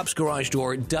deals. Pop's Garage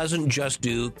Door doesn't just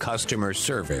do customer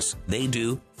service. They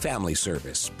do family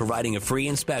service, providing a free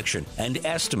inspection and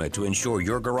estimate to ensure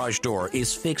your garage door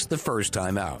is fixed the first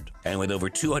time out. And with over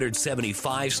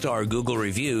 275-star Google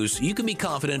reviews, you can be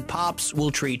confident Pop's will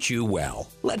treat you well.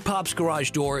 Let Pop's Garage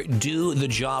Door do the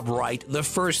job right the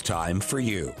first time for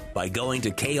you by going to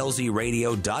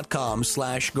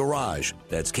klzradio.com/garage.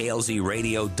 That's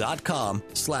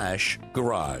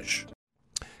klzradio.com/garage.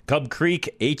 Cub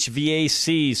Creek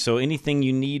HVAC. So anything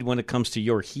you need when it comes to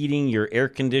your heating, your air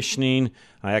conditioning.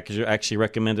 I actually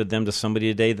recommended them to somebody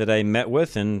today that I met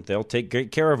with, and they'll take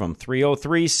great care of them.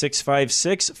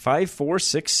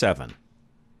 303-656-5467.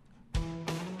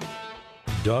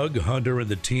 Doug, Hunter, and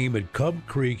the team at Cub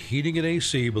Creek Heating and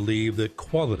AC believe that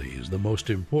quality is the most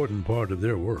important part of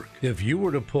their work. If you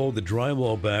were to pull the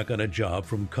drywall back on a job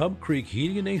from Cub Creek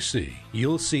Heating and AC,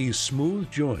 you'll see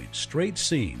smooth joints, straight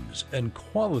seams, and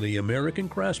quality American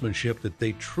craftsmanship that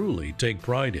they truly take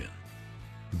pride in.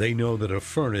 They know that a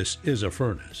furnace is a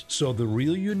furnace, so the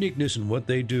real uniqueness in what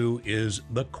they do is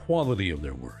the quality of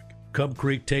their work. Cub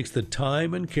Creek takes the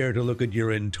time and care to look at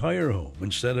your entire home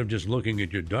instead of just looking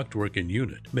at your ductwork and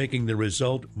unit, making the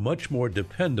result much more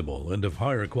dependable and of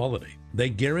higher quality. They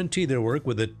guarantee their work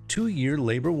with a 2-year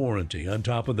labor warranty on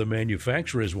top of the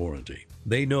manufacturer's warranty.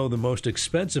 They know the most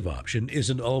expensive option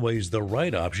isn't always the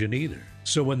right option either.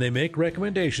 So when they make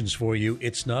recommendations for you,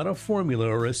 it's not a formula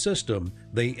or a system.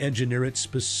 They engineer it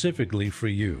specifically for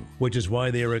you, which is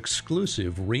why they are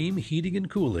exclusive Rheem Heating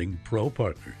and Cooling Pro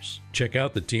Partners. Check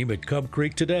out the team at Cub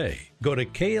Creek today. Go to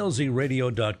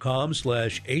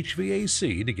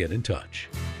klzradio.com/HVAC to get in touch.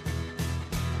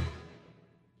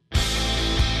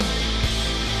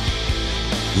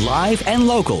 Live and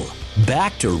local.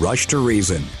 Back to Rush to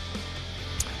Reason.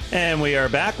 And we are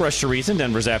back. Rush to Reason,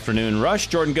 Denver's Afternoon Rush.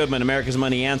 Jordan Goodman, America's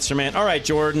Money Answer Man. All right,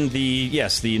 Jordan, the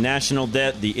national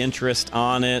debt, the interest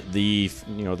on it, the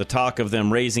talk of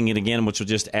them raising it again, which will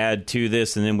just add to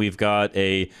this. And then we've got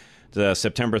the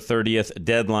September 30th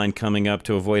deadline coming up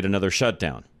to avoid another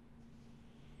shutdown.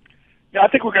 Yeah, I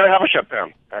think we're going to have a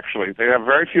shutdown, actually. They have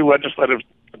very few legislative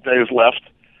days left.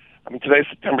 I mean, today's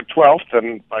September 12th,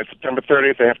 and by September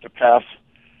 30th, they have to pass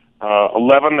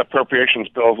 11 appropriations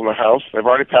bills in the House. They've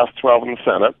already passed 12 in the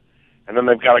Senate, and then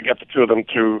they've got to get the two of them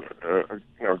to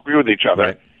agree with each other.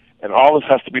 Right. And all this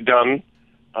has to be done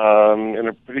in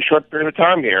a pretty short period of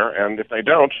time here. And if they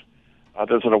don't,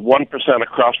 there's a 1%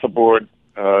 across-the-board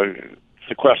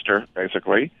sequester,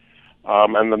 basically,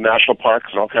 and the national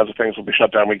parks and all kinds of things will be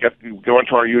shut down. We go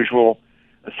into our usual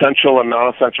essential and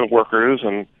non-essential workers,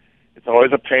 and it's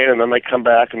always a pain, and then they come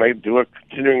back and they do a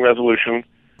continuing resolution.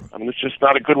 I mean, it's just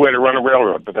not a good way to run a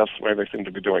railroad, but that's the way they seem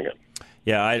to be doing it.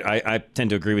 Yeah, I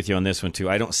tend to agree with you on this one, too.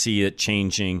 I don't see it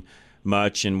changing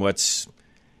much in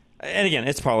and again,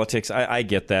 it's politics. I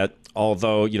get that.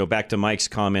 Although, back to Mike's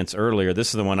comments earlier, this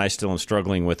is the one I still am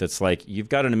struggling with. It's like you've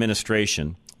got an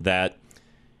administration that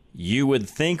you would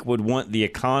think would want the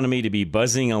economy to be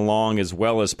buzzing along as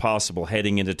well as possible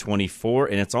heading into 24,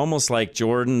 and it's almost like,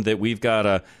 Jordan, that we've got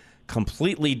a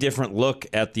completely different look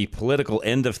at the political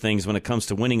end of things when it comes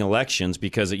to winning elections,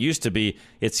 because it used to be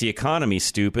it's the economy,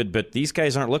 stupid, but these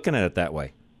guys aren't looking at it that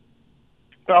way.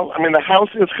 Well, I mean, the House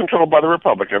is controlled by the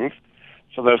Republicans,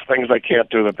 so there's things they can't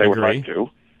do that they would like to.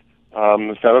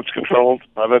 The Senate's controlled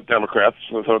by the Democrats,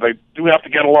 so they do have to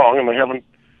get along, and they haven't.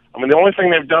 I mean, the only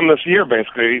thing they've done this year,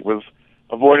 basically, was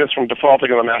avoid us from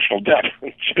defaulting on the national debt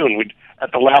in June.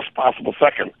 At the last possible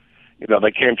second,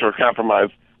 they came to a compromise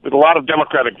with a lot of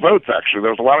Democratic votes, actually. There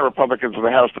was a lot of Republicans in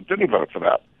the House that didn't vote for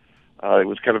that. It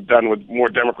was kind of done with more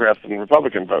Democrats than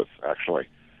Republican votes, actually.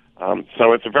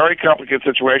 So it's a very complicated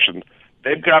situation.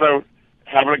 They've got to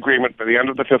have an agreement by the end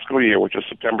of the fiscal year, which is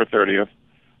September 30th,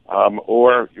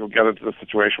 or you'll get into the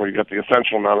situation where you get the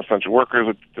essential and non-essential workers.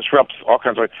 It disrupts all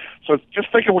kinds of ways. So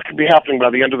just think of what could be happening by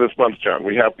the end of this month, John.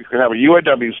 We could have a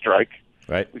UAW strike.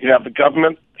 Right. We could have the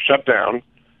government shut down.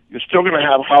 You're still going to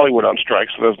have Hollywood on strike,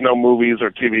 so there's no movies or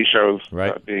TV shows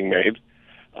being made.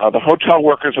 The hotel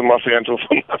workers in Los Angeles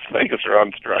and Las Vegas are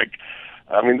on strike.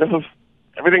 I mean,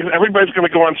 everybody's going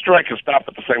to go on strike and stop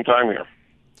at the same time here.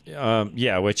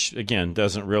 Which, again,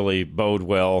 doesn't really bode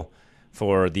well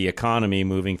for the economy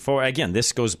moving forward. Again,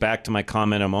 this goes back to my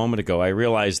comment a moment ago. I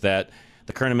realize that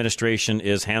the current administration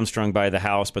is hamstrung by the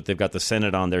House, but they've got the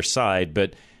Senate on their side.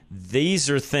 But these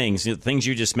are things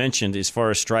you just mentioned as far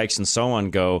as strikes and so on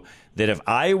go, that if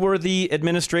I were the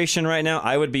administration right now,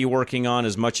 I would be working on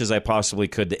as much as I possibly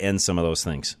could to end some of those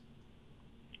things.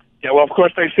 Yeah, well, of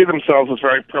course, they see themselves as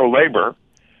very pro-labor,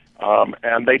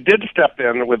 and they did step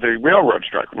in with the railroad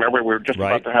strike. Remember, we were just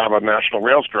about to have a national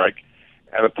rail strike,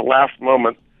 and at the last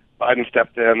moment, Biden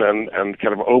stepped in and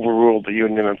kind of overruled the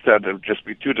union and said it would just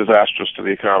be too disastrous to the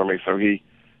economy, so he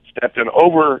stepped in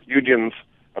over unions'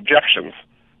 objections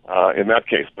in that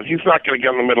case. But he's not going to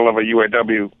get in the middle of a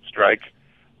UAW strike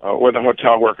or the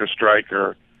hotel workers strike,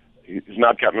 or he's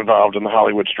not getting involved in the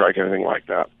Hollywood strike, anything like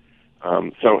that.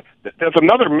 So there's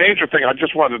another major thing I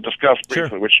just wanted to discuss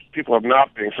briefly, which people have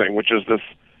not been saying, which is this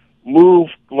move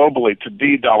globally to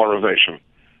de-dollarization.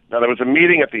 Now, there was a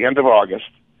meeting at the end of August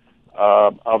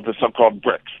of the so-called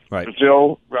BRICS, right.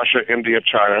 Brazil, Russia, India,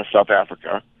 China, South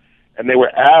Africa, and they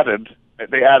added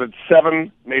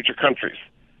 7 major countries: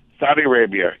 Saudi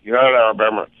Arabia, United Arab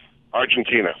Emirates,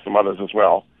 Argentina, some others as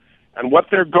well. And what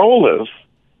their goal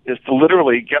is to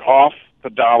literally get off the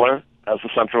dollar as the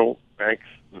central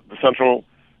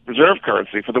reserve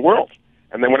currency for the world.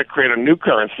 And they want to create a new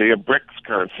currency, a BRICS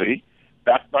currency,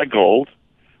 backed by gold,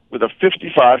 with a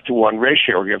 55-to-1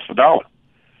 ratio against the dollar.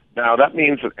 Now, that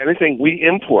means that anything we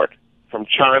import from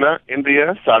China,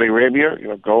 India, Saudi Arabia,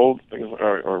 gold, things,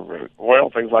 or oil,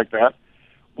 things like that,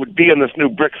 would be in this new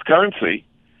BRICS currency,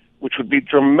 which would be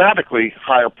dramatically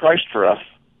higher priced for us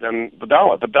than the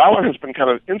dollar. The dollar has been kind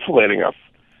of insulating us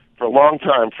for a long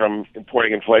time from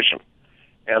importing inflation.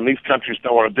 And these countries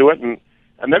don't want to do it, and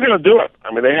they're going to do it.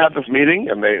 I mean, they had this meeting,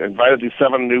 and they invited these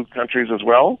 7 new countries as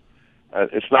well.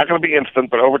 It's not going to be instant,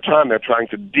 but over time they're trying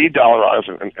to de-dollarize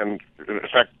and in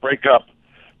effect, break up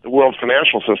the world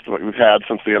financial system that we've had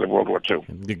since the end of World War II.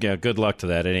 Yeah, good luck to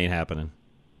that. It ain't happening.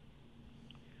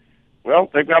 Well,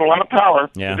 they've got a lot of power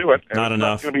Yeah, to do it. And not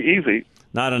enough. It's not going to be easy.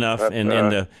 Not enough. But,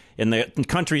 in the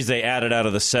countries they added out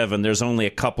of the 7, there's only a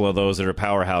couple of those that are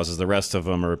powerhouses. The rest of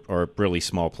them are really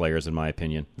small players, in my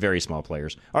opinion. Very small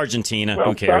players. Argentina,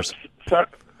 who cares?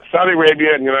 Saudi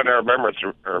Arabia and United Arab Emirates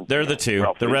are They're the two.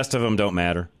 wealthy. The rest of them don't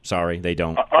matter. Sorry, they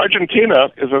don't. Argentina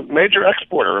is a major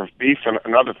exporter of beef and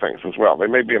other things as well. They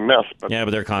may be a mess, but yeah,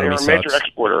 but their they economy are a major sucks.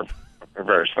 exporter of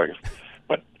various things.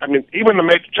 But, I mean, even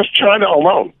just China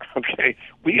alone, okay,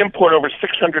 we import over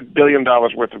 $600 billion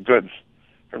worth of goods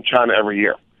from China every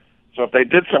year. So if they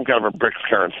did some kind of a BRICS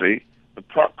currency, the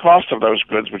cost of those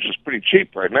goods, which is pretty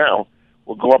cheap right now,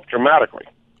 will go up dramatically.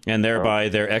 And thereby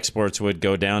their exports would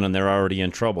go down, and they're already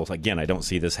in trouble. Again, I don't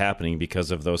see this happening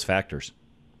because of those factors.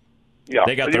 Yeah,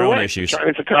 they got but their you're own right. issues. The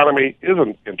Chinese economy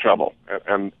isn't in trouble,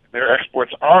 and their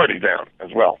exports are already down as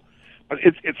well. But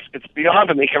it's beyond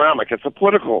an economic; it's a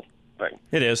political thing.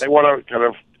 It is. They want to kind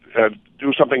of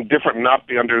do something different, and not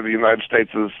be under the United States'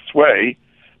 sway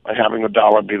by having the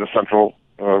dollar be the central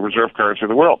reserve currency of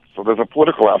the world. So there's a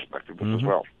political aspect of this as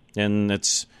well. And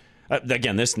it's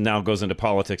again, this now goes into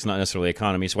politics, not necessarily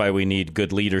economy. It's why we need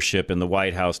good leadership in the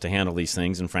White House to handle these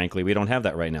things, and frankly, we don't have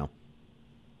that right now.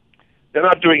 They're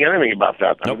not doing anything about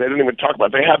that. I mean, they didn't even talk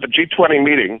about it. They had the G20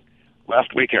 meeting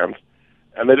last weekend,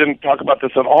 and they didn't talk about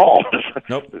this at all.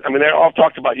 Nope. I mean, they all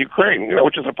talked about Ukraine,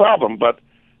 which is a problem, but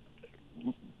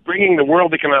bringing the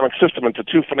world economic system into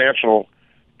two financial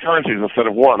currencies instead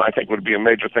of one, I think, would be a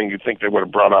major thing you'd think they would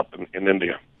have brought up in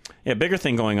India. Yeah, bigger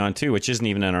thing going on, too, which isn't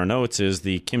even in our notes, is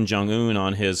the Kim Jong-un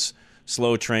on his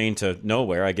slow train to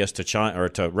nowhere, I guess, to China or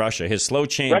to Russia. His slow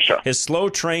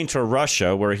train to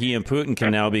Russia, where he and Putin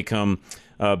can now become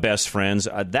best friends.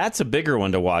 That's a bigger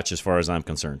one to watch, as far as I'm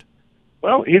concerned.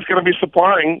 Well, he's going to be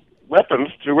supplying weapons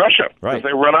to Russia because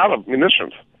they run out of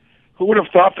munitions. Who would have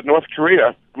thought that North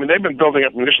Korea, I mean, they've been building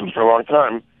up munitions for a long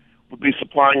time, would be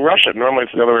supplying Russia? Normally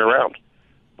it's the other way around.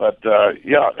 But,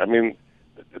 yeah, I mean,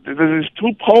 there's these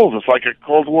two poles. It's like a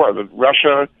Cold War.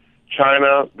 Russia,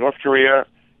 China, North Korea,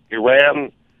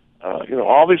 Iran,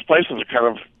 all these places are kind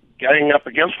of ganging up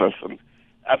against us. And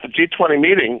at the G20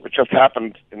 meeting, which just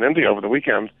happened in India over the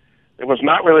weekend, there was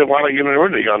not really a lot of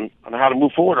unanimity on how to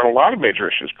move forward on a lot of major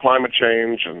issues, climate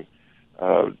change and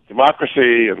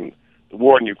democracy and the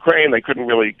war in Ukraine. They couldn't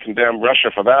really condemn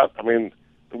Russia for that. I mean,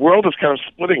 the world is kind of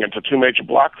splitting into two major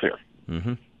blocks here.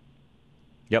 Mm-hmm.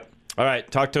 Yep. All right.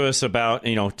 Talk to us about,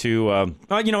 you know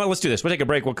what, let's do this. We'll take a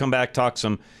break. We'll come back,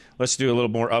 let's do a little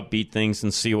more upbeat things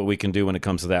and see what we can do when it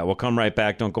comes to that. We'll come right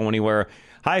back. Don't go anywhere.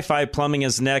 High Five Plumbing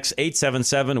is next.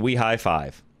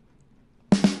 877-WE-HIGH-FIVE.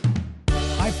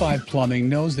 High Five Plumbing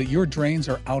knows that your drains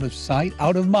are out of sight,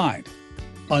 out of mind,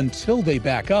 until they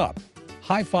back up.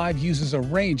 High Five uses a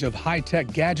range of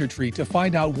high-tech gadgetry to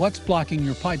find out what's blocking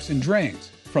your pipes and drains.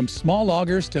 From small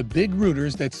augers to big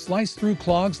rooters that slice through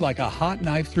clogs like a hot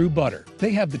knife through butter.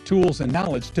 They have the tools and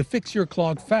knowledge to fix your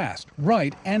clog fast,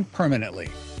 right, and permanently.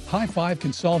 High Five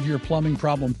can solve your plumbing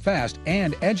problem fast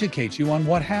and educate you on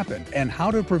what happened and how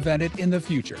to prevent it in the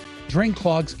future. Drain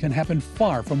clogs can happen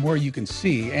far from where you can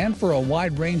see and for a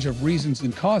wide range of reasons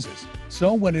and causes.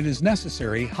 So when it is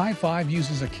necessary, High Five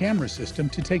uses a camera system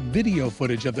to take video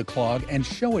footage of the clog and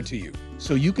show it to you,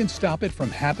 so you can stop it from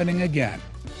happening again.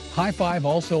 High Five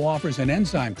also offers an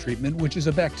enzyme treatment, which is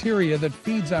a bacteria that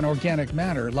feeds on organic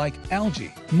matter like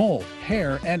algae, mold,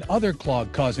 hair, and other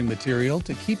clog-causing material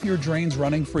to keep your drains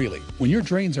running freely. When your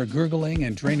drains are gurgling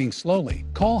and draining slowly,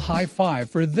 call High Five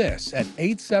for this at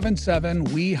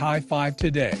 877-WE-HIGH-FIVE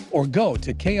today, or go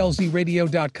to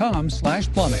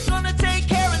klzradio.com/plumbing. Gonna take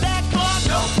care of that clog,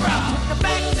 no problem.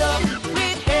 Backed up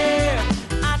with hair.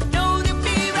 I know to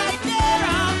be right there.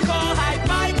 I'll call High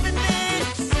Five for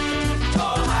this.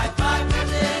 Call High Five for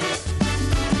this.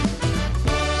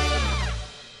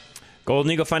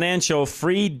 Golden Eagle Financial,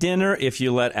 free dinner if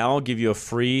you let Al give you a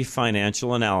free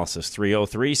financial analysis.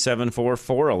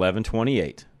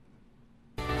 303-744-1128.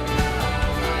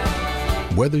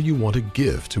 Whether you want to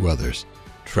give to others,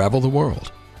 travel the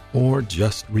world, or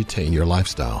just retain your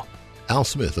lifestyle, Al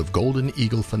Smith of Golden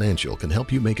Eagle Financial can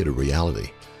help you make it a reality.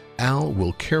 Al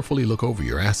will carefully look over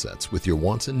your assets with your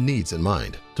wants and needs in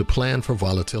mind to plan for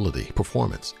volatility,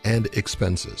 performance, and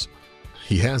expenses.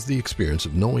 He has the experience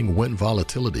of knowing when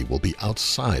volatility will be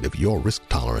outside of your risk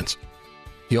tolerance.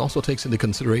 He also takes into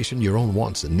consideration your own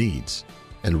wants and needs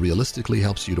and realistically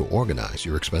helps you to organize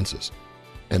your expenses.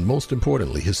 And most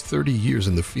importantly, his 30 years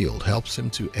in the field helps him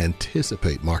to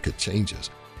anticipate market changes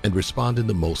and respond in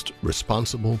the most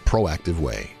responsible, proactive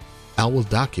way. Al will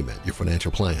document your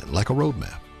financial plan like a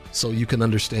roadmap so you can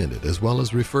understand it as well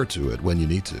as refer to it when you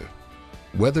need to.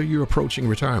 Whether you're approaching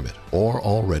retirement or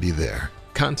already there,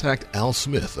 contact Al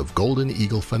Smith of Golden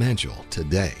Eagle Financial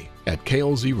today at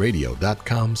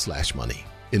klzradio.com/money.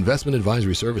 Investment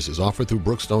advisory services offered through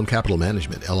Brookstone Capital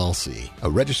Management, LLC, a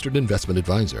registered investment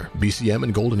advisor. BCM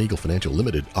and Golden Eagle Financial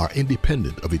Limited are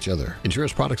independent of each other.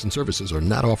 Insurance products and services are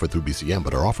not offered through BCM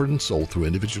but are offered and sold through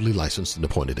individually licensed and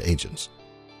appointed agents.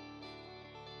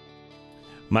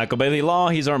 Michael Bailey Law,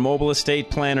 he's our mobile estate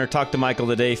planner. Talk to Michael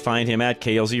today. Find him at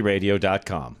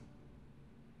klzradio.com.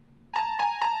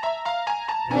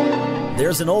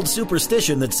 There's an old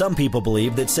superstition that some people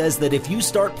believe that says that if you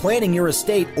start planning your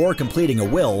estate or completing a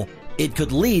will, it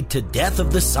could lead to death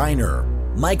of the signer.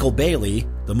 Michael Bailey,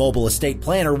 the mobile estate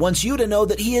planner, wants you to know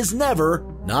that he has never,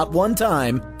 not one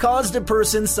time, caused a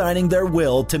person signing their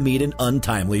will to meet an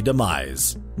untimely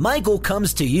demise. Michael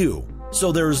comes to you,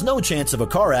 so there's no chance of a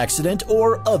car accident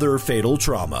or other fatal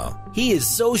trauma. He is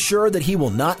so sure that he will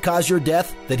not cause your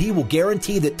death that he will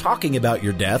guarantee that talking about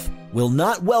your death will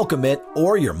not welcome it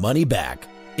or your money back.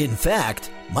 In fact,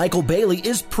 Michael Bailey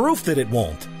is proof that it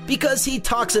won't, because he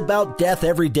talks about death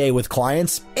every day with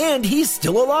clients, and he's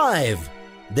still alive.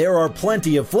 There are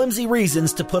plenty of flimsy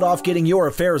reasons to put off getting your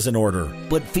affairs in order,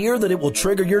 but fear that it will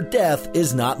trigger your death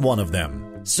is not one of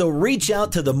them. So reach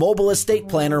out to the mobile estate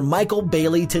planner Michael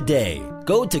Bailey today.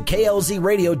 Go to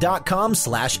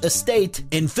klzradio.com/estate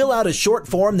and fill out a short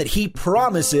form that he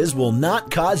promises will not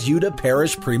cause you to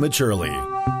perish prematurely.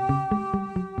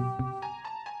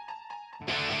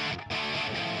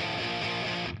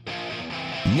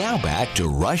 Now back to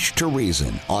Rush to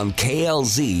Reason on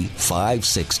KLZ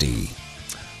 560.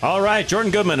 All right,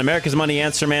 Jordan Goodman, America's Money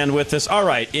Answer Man with us. All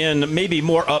right, in maybe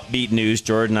more upbeat news,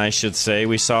 Jordan, I should say,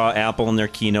 we saw Apple in their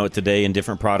keynote today and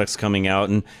different products coming out,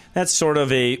 and that's sort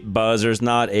of a buzz. There's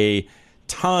not a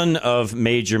ton of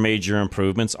major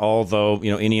improvements, although,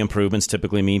 any improvements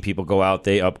typically mean people go out,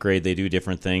 they upgrade, they do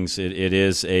different things. It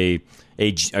is a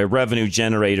revenue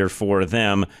generator for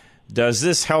them. Does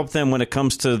this help them when it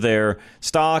comes to their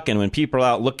stock and when people are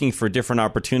out looking for different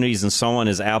opportunities and so on?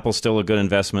 Is Apple still a good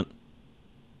investment?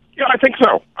 Yeah, I think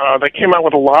so. They came out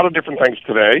with a lot of different things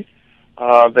today.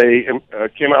 They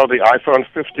came out with the iPhone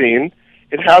 15.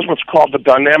 It has what's called the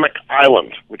dynamic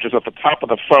island, which is at the top of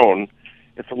the phone.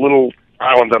 It's a little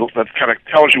island that kind of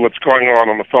tells you what's going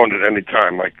on the phone at any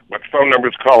time, like what phone number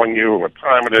is calling you, or what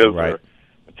time it is, right, or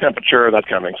the temperature, that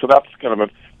kind of thing. So that's kind of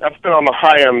that's been on the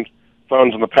high-end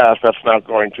phones in the past. That's now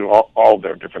going to all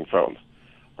their different phones.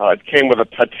 It came with a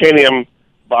titanium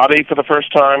body for the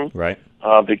first time. Right.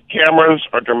 The cameras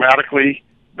are dramatically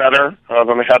better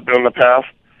than they had been in the past.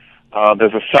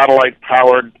 There's a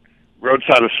satellite-powered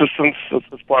roadside assistance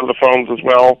that's part of the phones as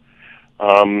well.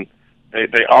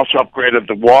 They also upgraded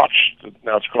the watch.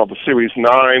 Now it's called the Series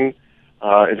 9. It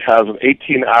has an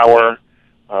 18-hour,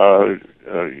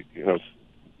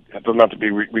 it doesn't have to be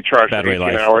recharged battery for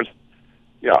 18 life. hours.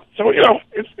 Yeah, so,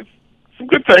 it's some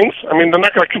good things. I mean, they're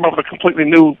not going to come up with a completely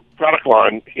new product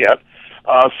line yet.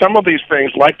 Some of these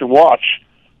things, like the watch,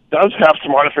 does have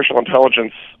some artificial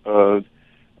intelligence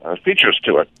features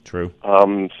to it. True.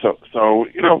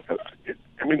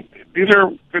 These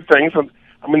are good things. And,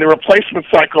 the replacement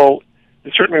cycle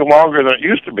is certainly longer than it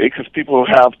used to be because people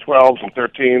who have 12s and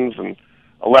 13s and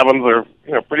 11s are,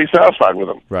 pretty satisfied with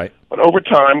them. Right. But over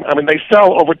time, they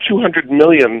sell over 200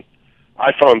 million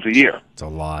iPhones a year. It's a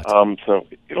lot. So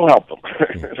it'll help them.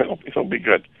 It'll be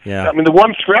good. Yeah. The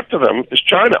one threat to them is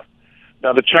China.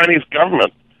 Now, the Chinese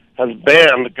government has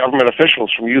banned government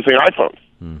officials from using iPhones.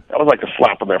 That was like a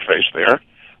slap in their face there.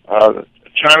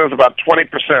 China is about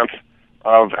 20%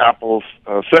 of Apple's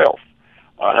sales.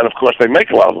 And, of course, they make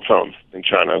a lot of the phones in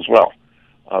China as well.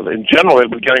 In general, they've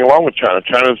been getting along with China.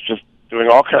 China's just doing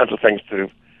all kinds of things to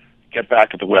get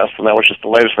back at the West, and that was just the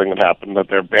latest thing that happened, that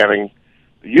they're banning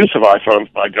the use of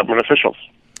iPhones by government officials.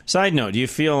 Side note, do you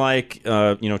feel like,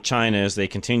 China, as they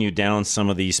continue down some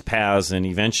of these paths and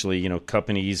eventually,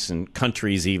 companies and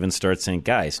countries even start saying,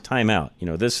 guys, time out.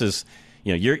 This is,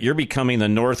 you're becoming the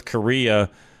North Korea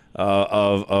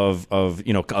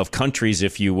of countries,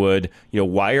 if you would.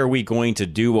 Why are we going to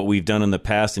do what we've done in the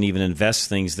past and even invest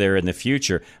things there in the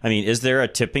future? Is there a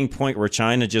tipping point where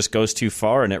China just goes too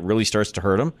far and it really starts to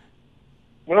hurt them?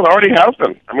 Well, it already has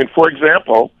been. For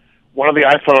example, one of the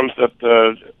iPhones that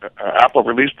Apple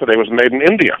released today was made in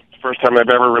India. It's the first time they've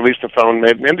ever released a phone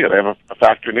made in India. They have a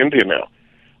factory in India now.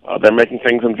 They're making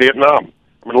things in Vietnam.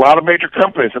 A lot of major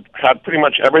companies that had pretty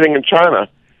much everything in China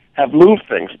have moved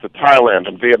things to Thailand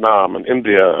and Vietnam and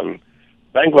India and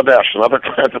Bangladesh and other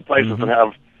kinds of places that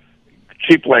have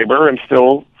cheap labor and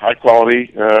still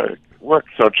high-quality work.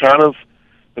 So China's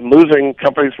been losing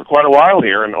companies for quite a while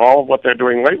here, and all of what they're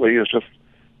doing lately is just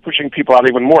pushing people out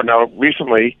even more. Now,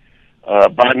 recently,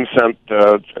 Biden sent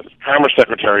Commerce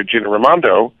Secretary Gina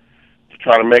Raimondo to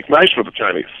try to make nice with the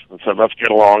Chinese and said, let's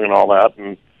get along and all that.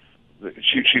 And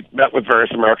she met with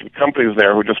various American companies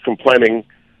there who were just complaining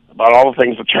about all the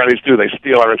things the Chinese do. They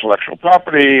steal our intellectual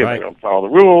property, and they don't follow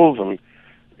the rules, and,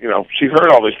 you know, she heard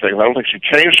all these things. I don't think she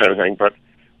changed anything, but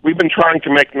we've been trying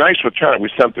to make nice with China. We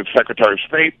sent the Secretary of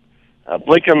State,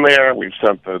 Blinken, there. We've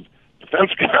sent the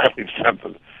defense guy. We've sent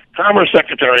the Commerce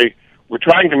Secretary. We're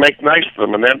trying to make nice to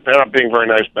them, and they're not being very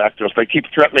nice back to us. They keep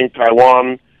threatening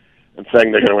Taiwan and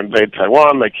saying they're going to invade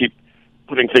Taiwan. They keep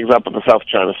putting things up in the South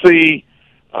China Sea.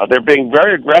 They're being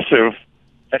very aggressive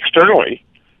externally,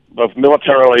 both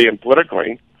militarily and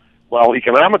politically, while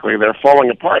economically they're falling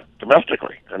apart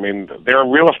domestically. I mean, their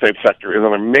real estate sector is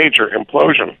on a major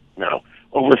implosion now.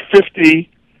 Over 50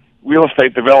 real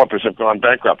estate developers have gone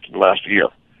bankrupt in the last year.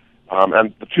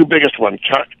 And the two biggest ones,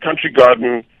 Country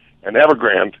Garden and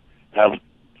Evergrande, have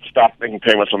stopped making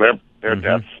payments on their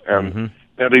debts. And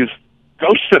they're these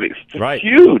ghost cities.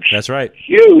 Huge. That's right.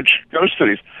 Huge ghost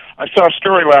cities. I saw a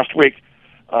story last week.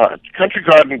 Country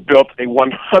Garden built a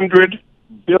 $100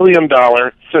 billion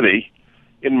city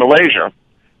in Malaysia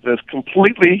that is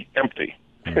completely empty.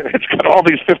 It's got all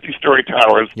these 50-story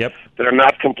towers that are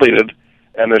not completed,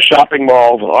 and there's shopping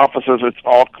malls and offices. It's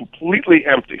all completely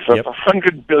empty. So it's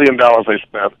 $100 billion they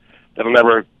spent that'll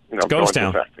never, go into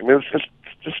effect. I mean, it's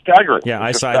just staggering. Yeah,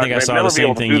 I think I saw the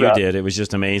same thing you did. It was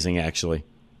just amazing, actually.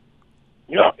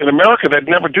 Yeah, in America, they'd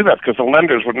never do that because the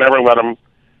lenders would never let them,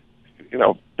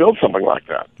 build something like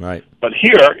that. Right. But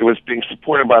here, it was being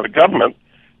supported by the government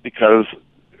because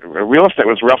real estate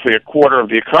was roughly a quarter of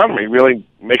the economy, really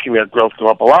making their growth go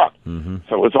up a lot.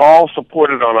 So it was all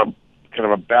supported on a kind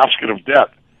of a basket of debt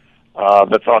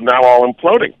that's now all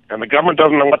imploding, and the government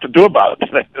doesn't know what to do about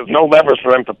it. There's no levers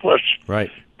for them to push.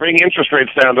 Right. Bringing interest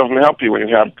rates down doesn't help you when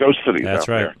you have ghost cities out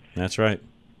there. That's right.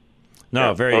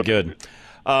 No, very good.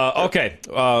 Okay.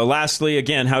 Lastly,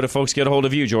 again, how do folks get a hold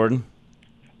of you, Jordan?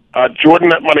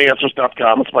 Jordan at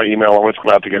moneyanswers.com. It's my email. Always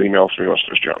glad to get emails from your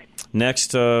listeners, John.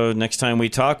 Next time we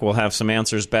talk, we'll have some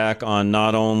answers back on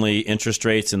not only interest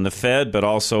rates in the Fed, but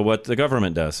also what the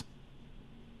government does.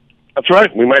 That's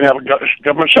right. We might have a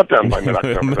government shutdown by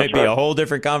mid-October. It might be a whole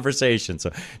different conversation.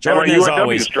 So, Jordan, as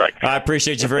always, strike. I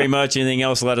appreciate you very much. Anything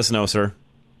else, let us know, sir.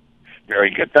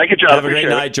 Very good. Thank you, John. Have a great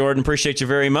night, Jordan. Appreciate you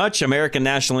very much. American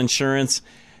National Insurance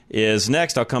is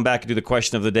next. I'll come back and do the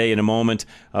question of the day in a moment.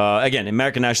 Again,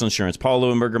 American National Insurance. Paul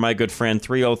Leuenberger, my good friend,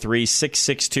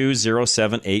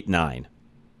 303-662-0789.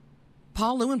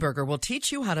 Paul Leuenberger will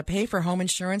teach you how to pay for home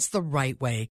insurance the right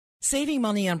way, saving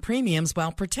money on premiums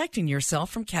while protecting yourself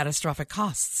from catastrophic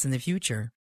costs in the future.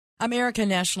 American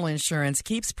National Insurance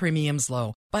keeps premiums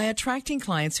low by attracting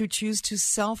clients who choose to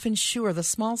self-insure the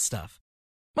small stuff.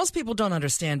 Most people don't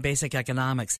understand basic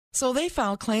economics, so they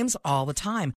file claims all the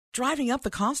time, driving up the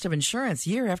cost of insurance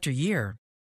year after year.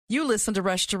 You listen to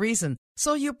Rush to Reason,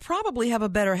 so you probably have a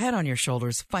better head on your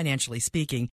shoulders, financially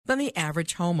speaking, than the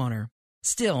average homeowner.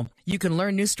 Still, you can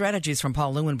learn new strategies from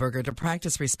Paul Leuenberger to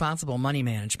practice responsible money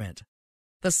management.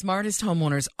 The smartest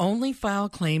homeowners only file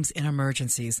claims in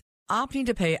emergencies, opting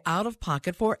to pay out of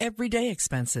pocket for everyday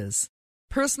expenses.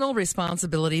 Personal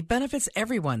responsibility benefits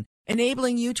everyone,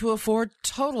 enabling you to afford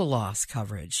total loss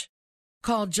coverage.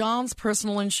 Call John's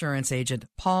personal insurance agent,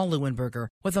 Paul Leuenberger,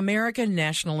 with American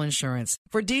National Insurance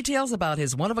for details about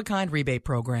his one-of-a-kind rebate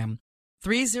program.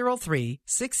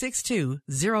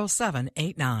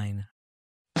 303-662-0789.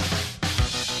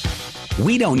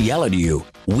 We don't yell at you.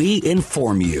 We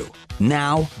inform you.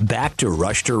 Now, back to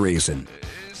Rush to Reason.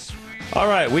 All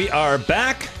right, we are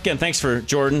back. Again, thanks for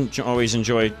Jordan. Always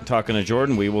enjoy talking to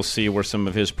Jordan. We will see where some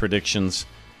of his predictions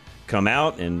come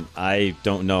out, and I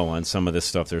don't know on some of this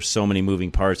stuff. There's so many moving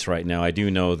parts right now. I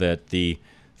do know that the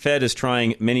Fed is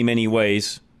trying many, many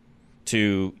ways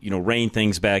to, rein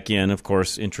things back in. Of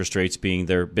course, interest rates being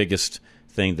their biggest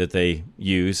thing that they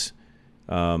use.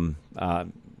 I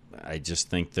just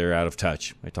think they're out of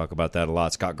touch. I talk about that a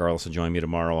lot. Scott Garlis will join me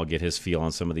tomorrow. I'll get his feel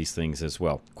on some of these things as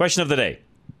well. Question of the day.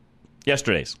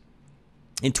 Yesterday's.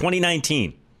 In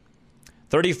 2019,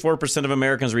 34% of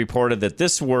Americans reported that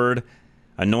this word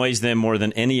annoys them more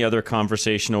than any other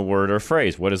conversational word or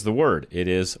phrase. What is the word? It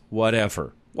is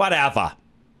whatever. Whatever.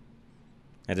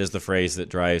 That is the phrase that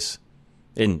drives,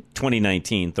 in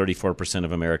 2019, 34%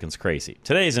 of Americans crazy.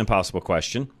 Today's impossible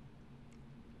question.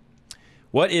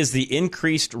 What is the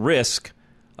increased risk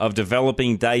of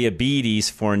developing diabetes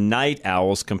for night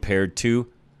owls compared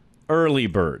to early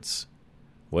birds?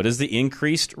 What is the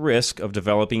increased risk of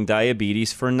developing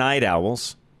diabetes for night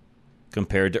owls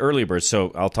compared to early birds?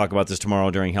 So I'll talk about this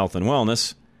tomorrow during Health and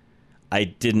Wellness. I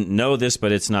didn't know this,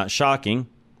 but it's not shocking.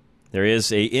 There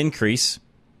is an increase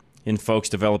in folks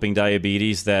developing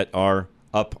diabetes that are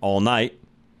up all night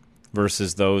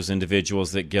versus those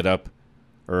individuals that get up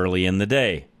early in the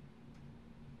day.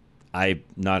 I'm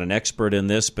not an expert in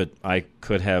this, but I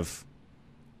could have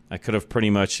pretty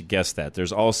much guessed that.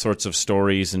 There's all sorts of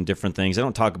stories and different things. I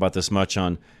don't talk about this much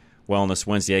on Wellness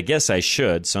Wednesday. I guess I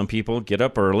should. Some people get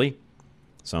up early.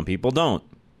 Some people don't.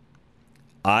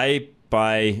 I,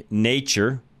 by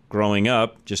nature, growing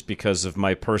up, just because of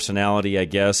my personality, I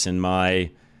guess, and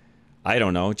my, I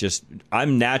don't know, just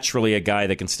I'm naturally a guy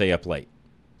that can stay up late.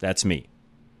 That's me.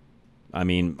 I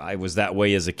mean, I was that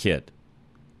way as a kid.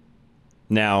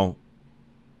 Now,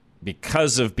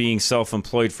 because of being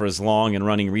self-employed for as long and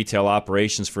running retail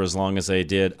operations for as long as I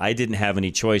didn't have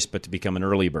any choice but to become an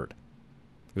early bird.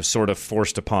 It was sort of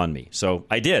forced upon me. So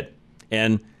I did,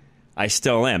 and I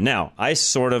still am. Now, I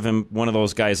sort of am one of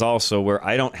those guys also where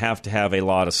I don't have to have a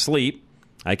lot of sleep.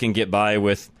 I can get by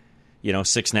with,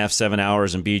 6.5, 7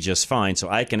 hours and be just fine. So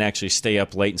I can actually stay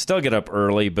up late and still get up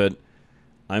early, but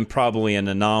I'm probably an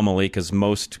anomaly because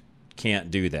most can't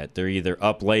do that. They're either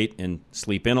up late and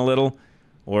sleep in a little,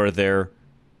 or they're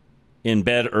in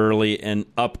bed early and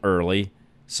up early.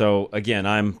 So, again,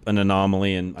 I'm an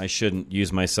anomaly, and I shouldn't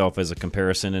use myself as a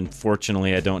comparison. And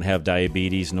fortunately, I don't have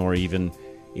diabetes, nor even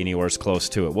anywhere close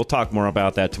to it. We'll talk more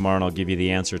about that tomorrow, and I'll give you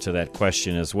the answer to that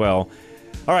question as well.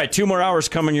 All right, 2 more hours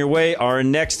coming your way. Our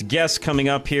next guest coming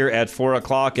up here at 4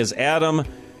 o'clock is Adam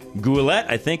Goulet.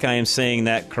 I think I am saying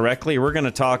that correctly. We're going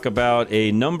to talk about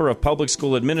a number of public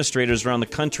school administrators around the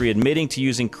country admitting to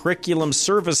using curriculum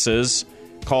services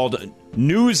called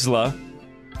NUSLA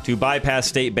to bypass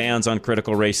state bans on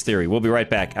critical race theory. We'll be right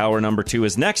back. Hour number 2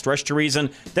 is next. Rush to Reason,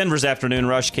 Denver's Afternoon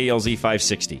Rush, KLZ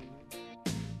 560.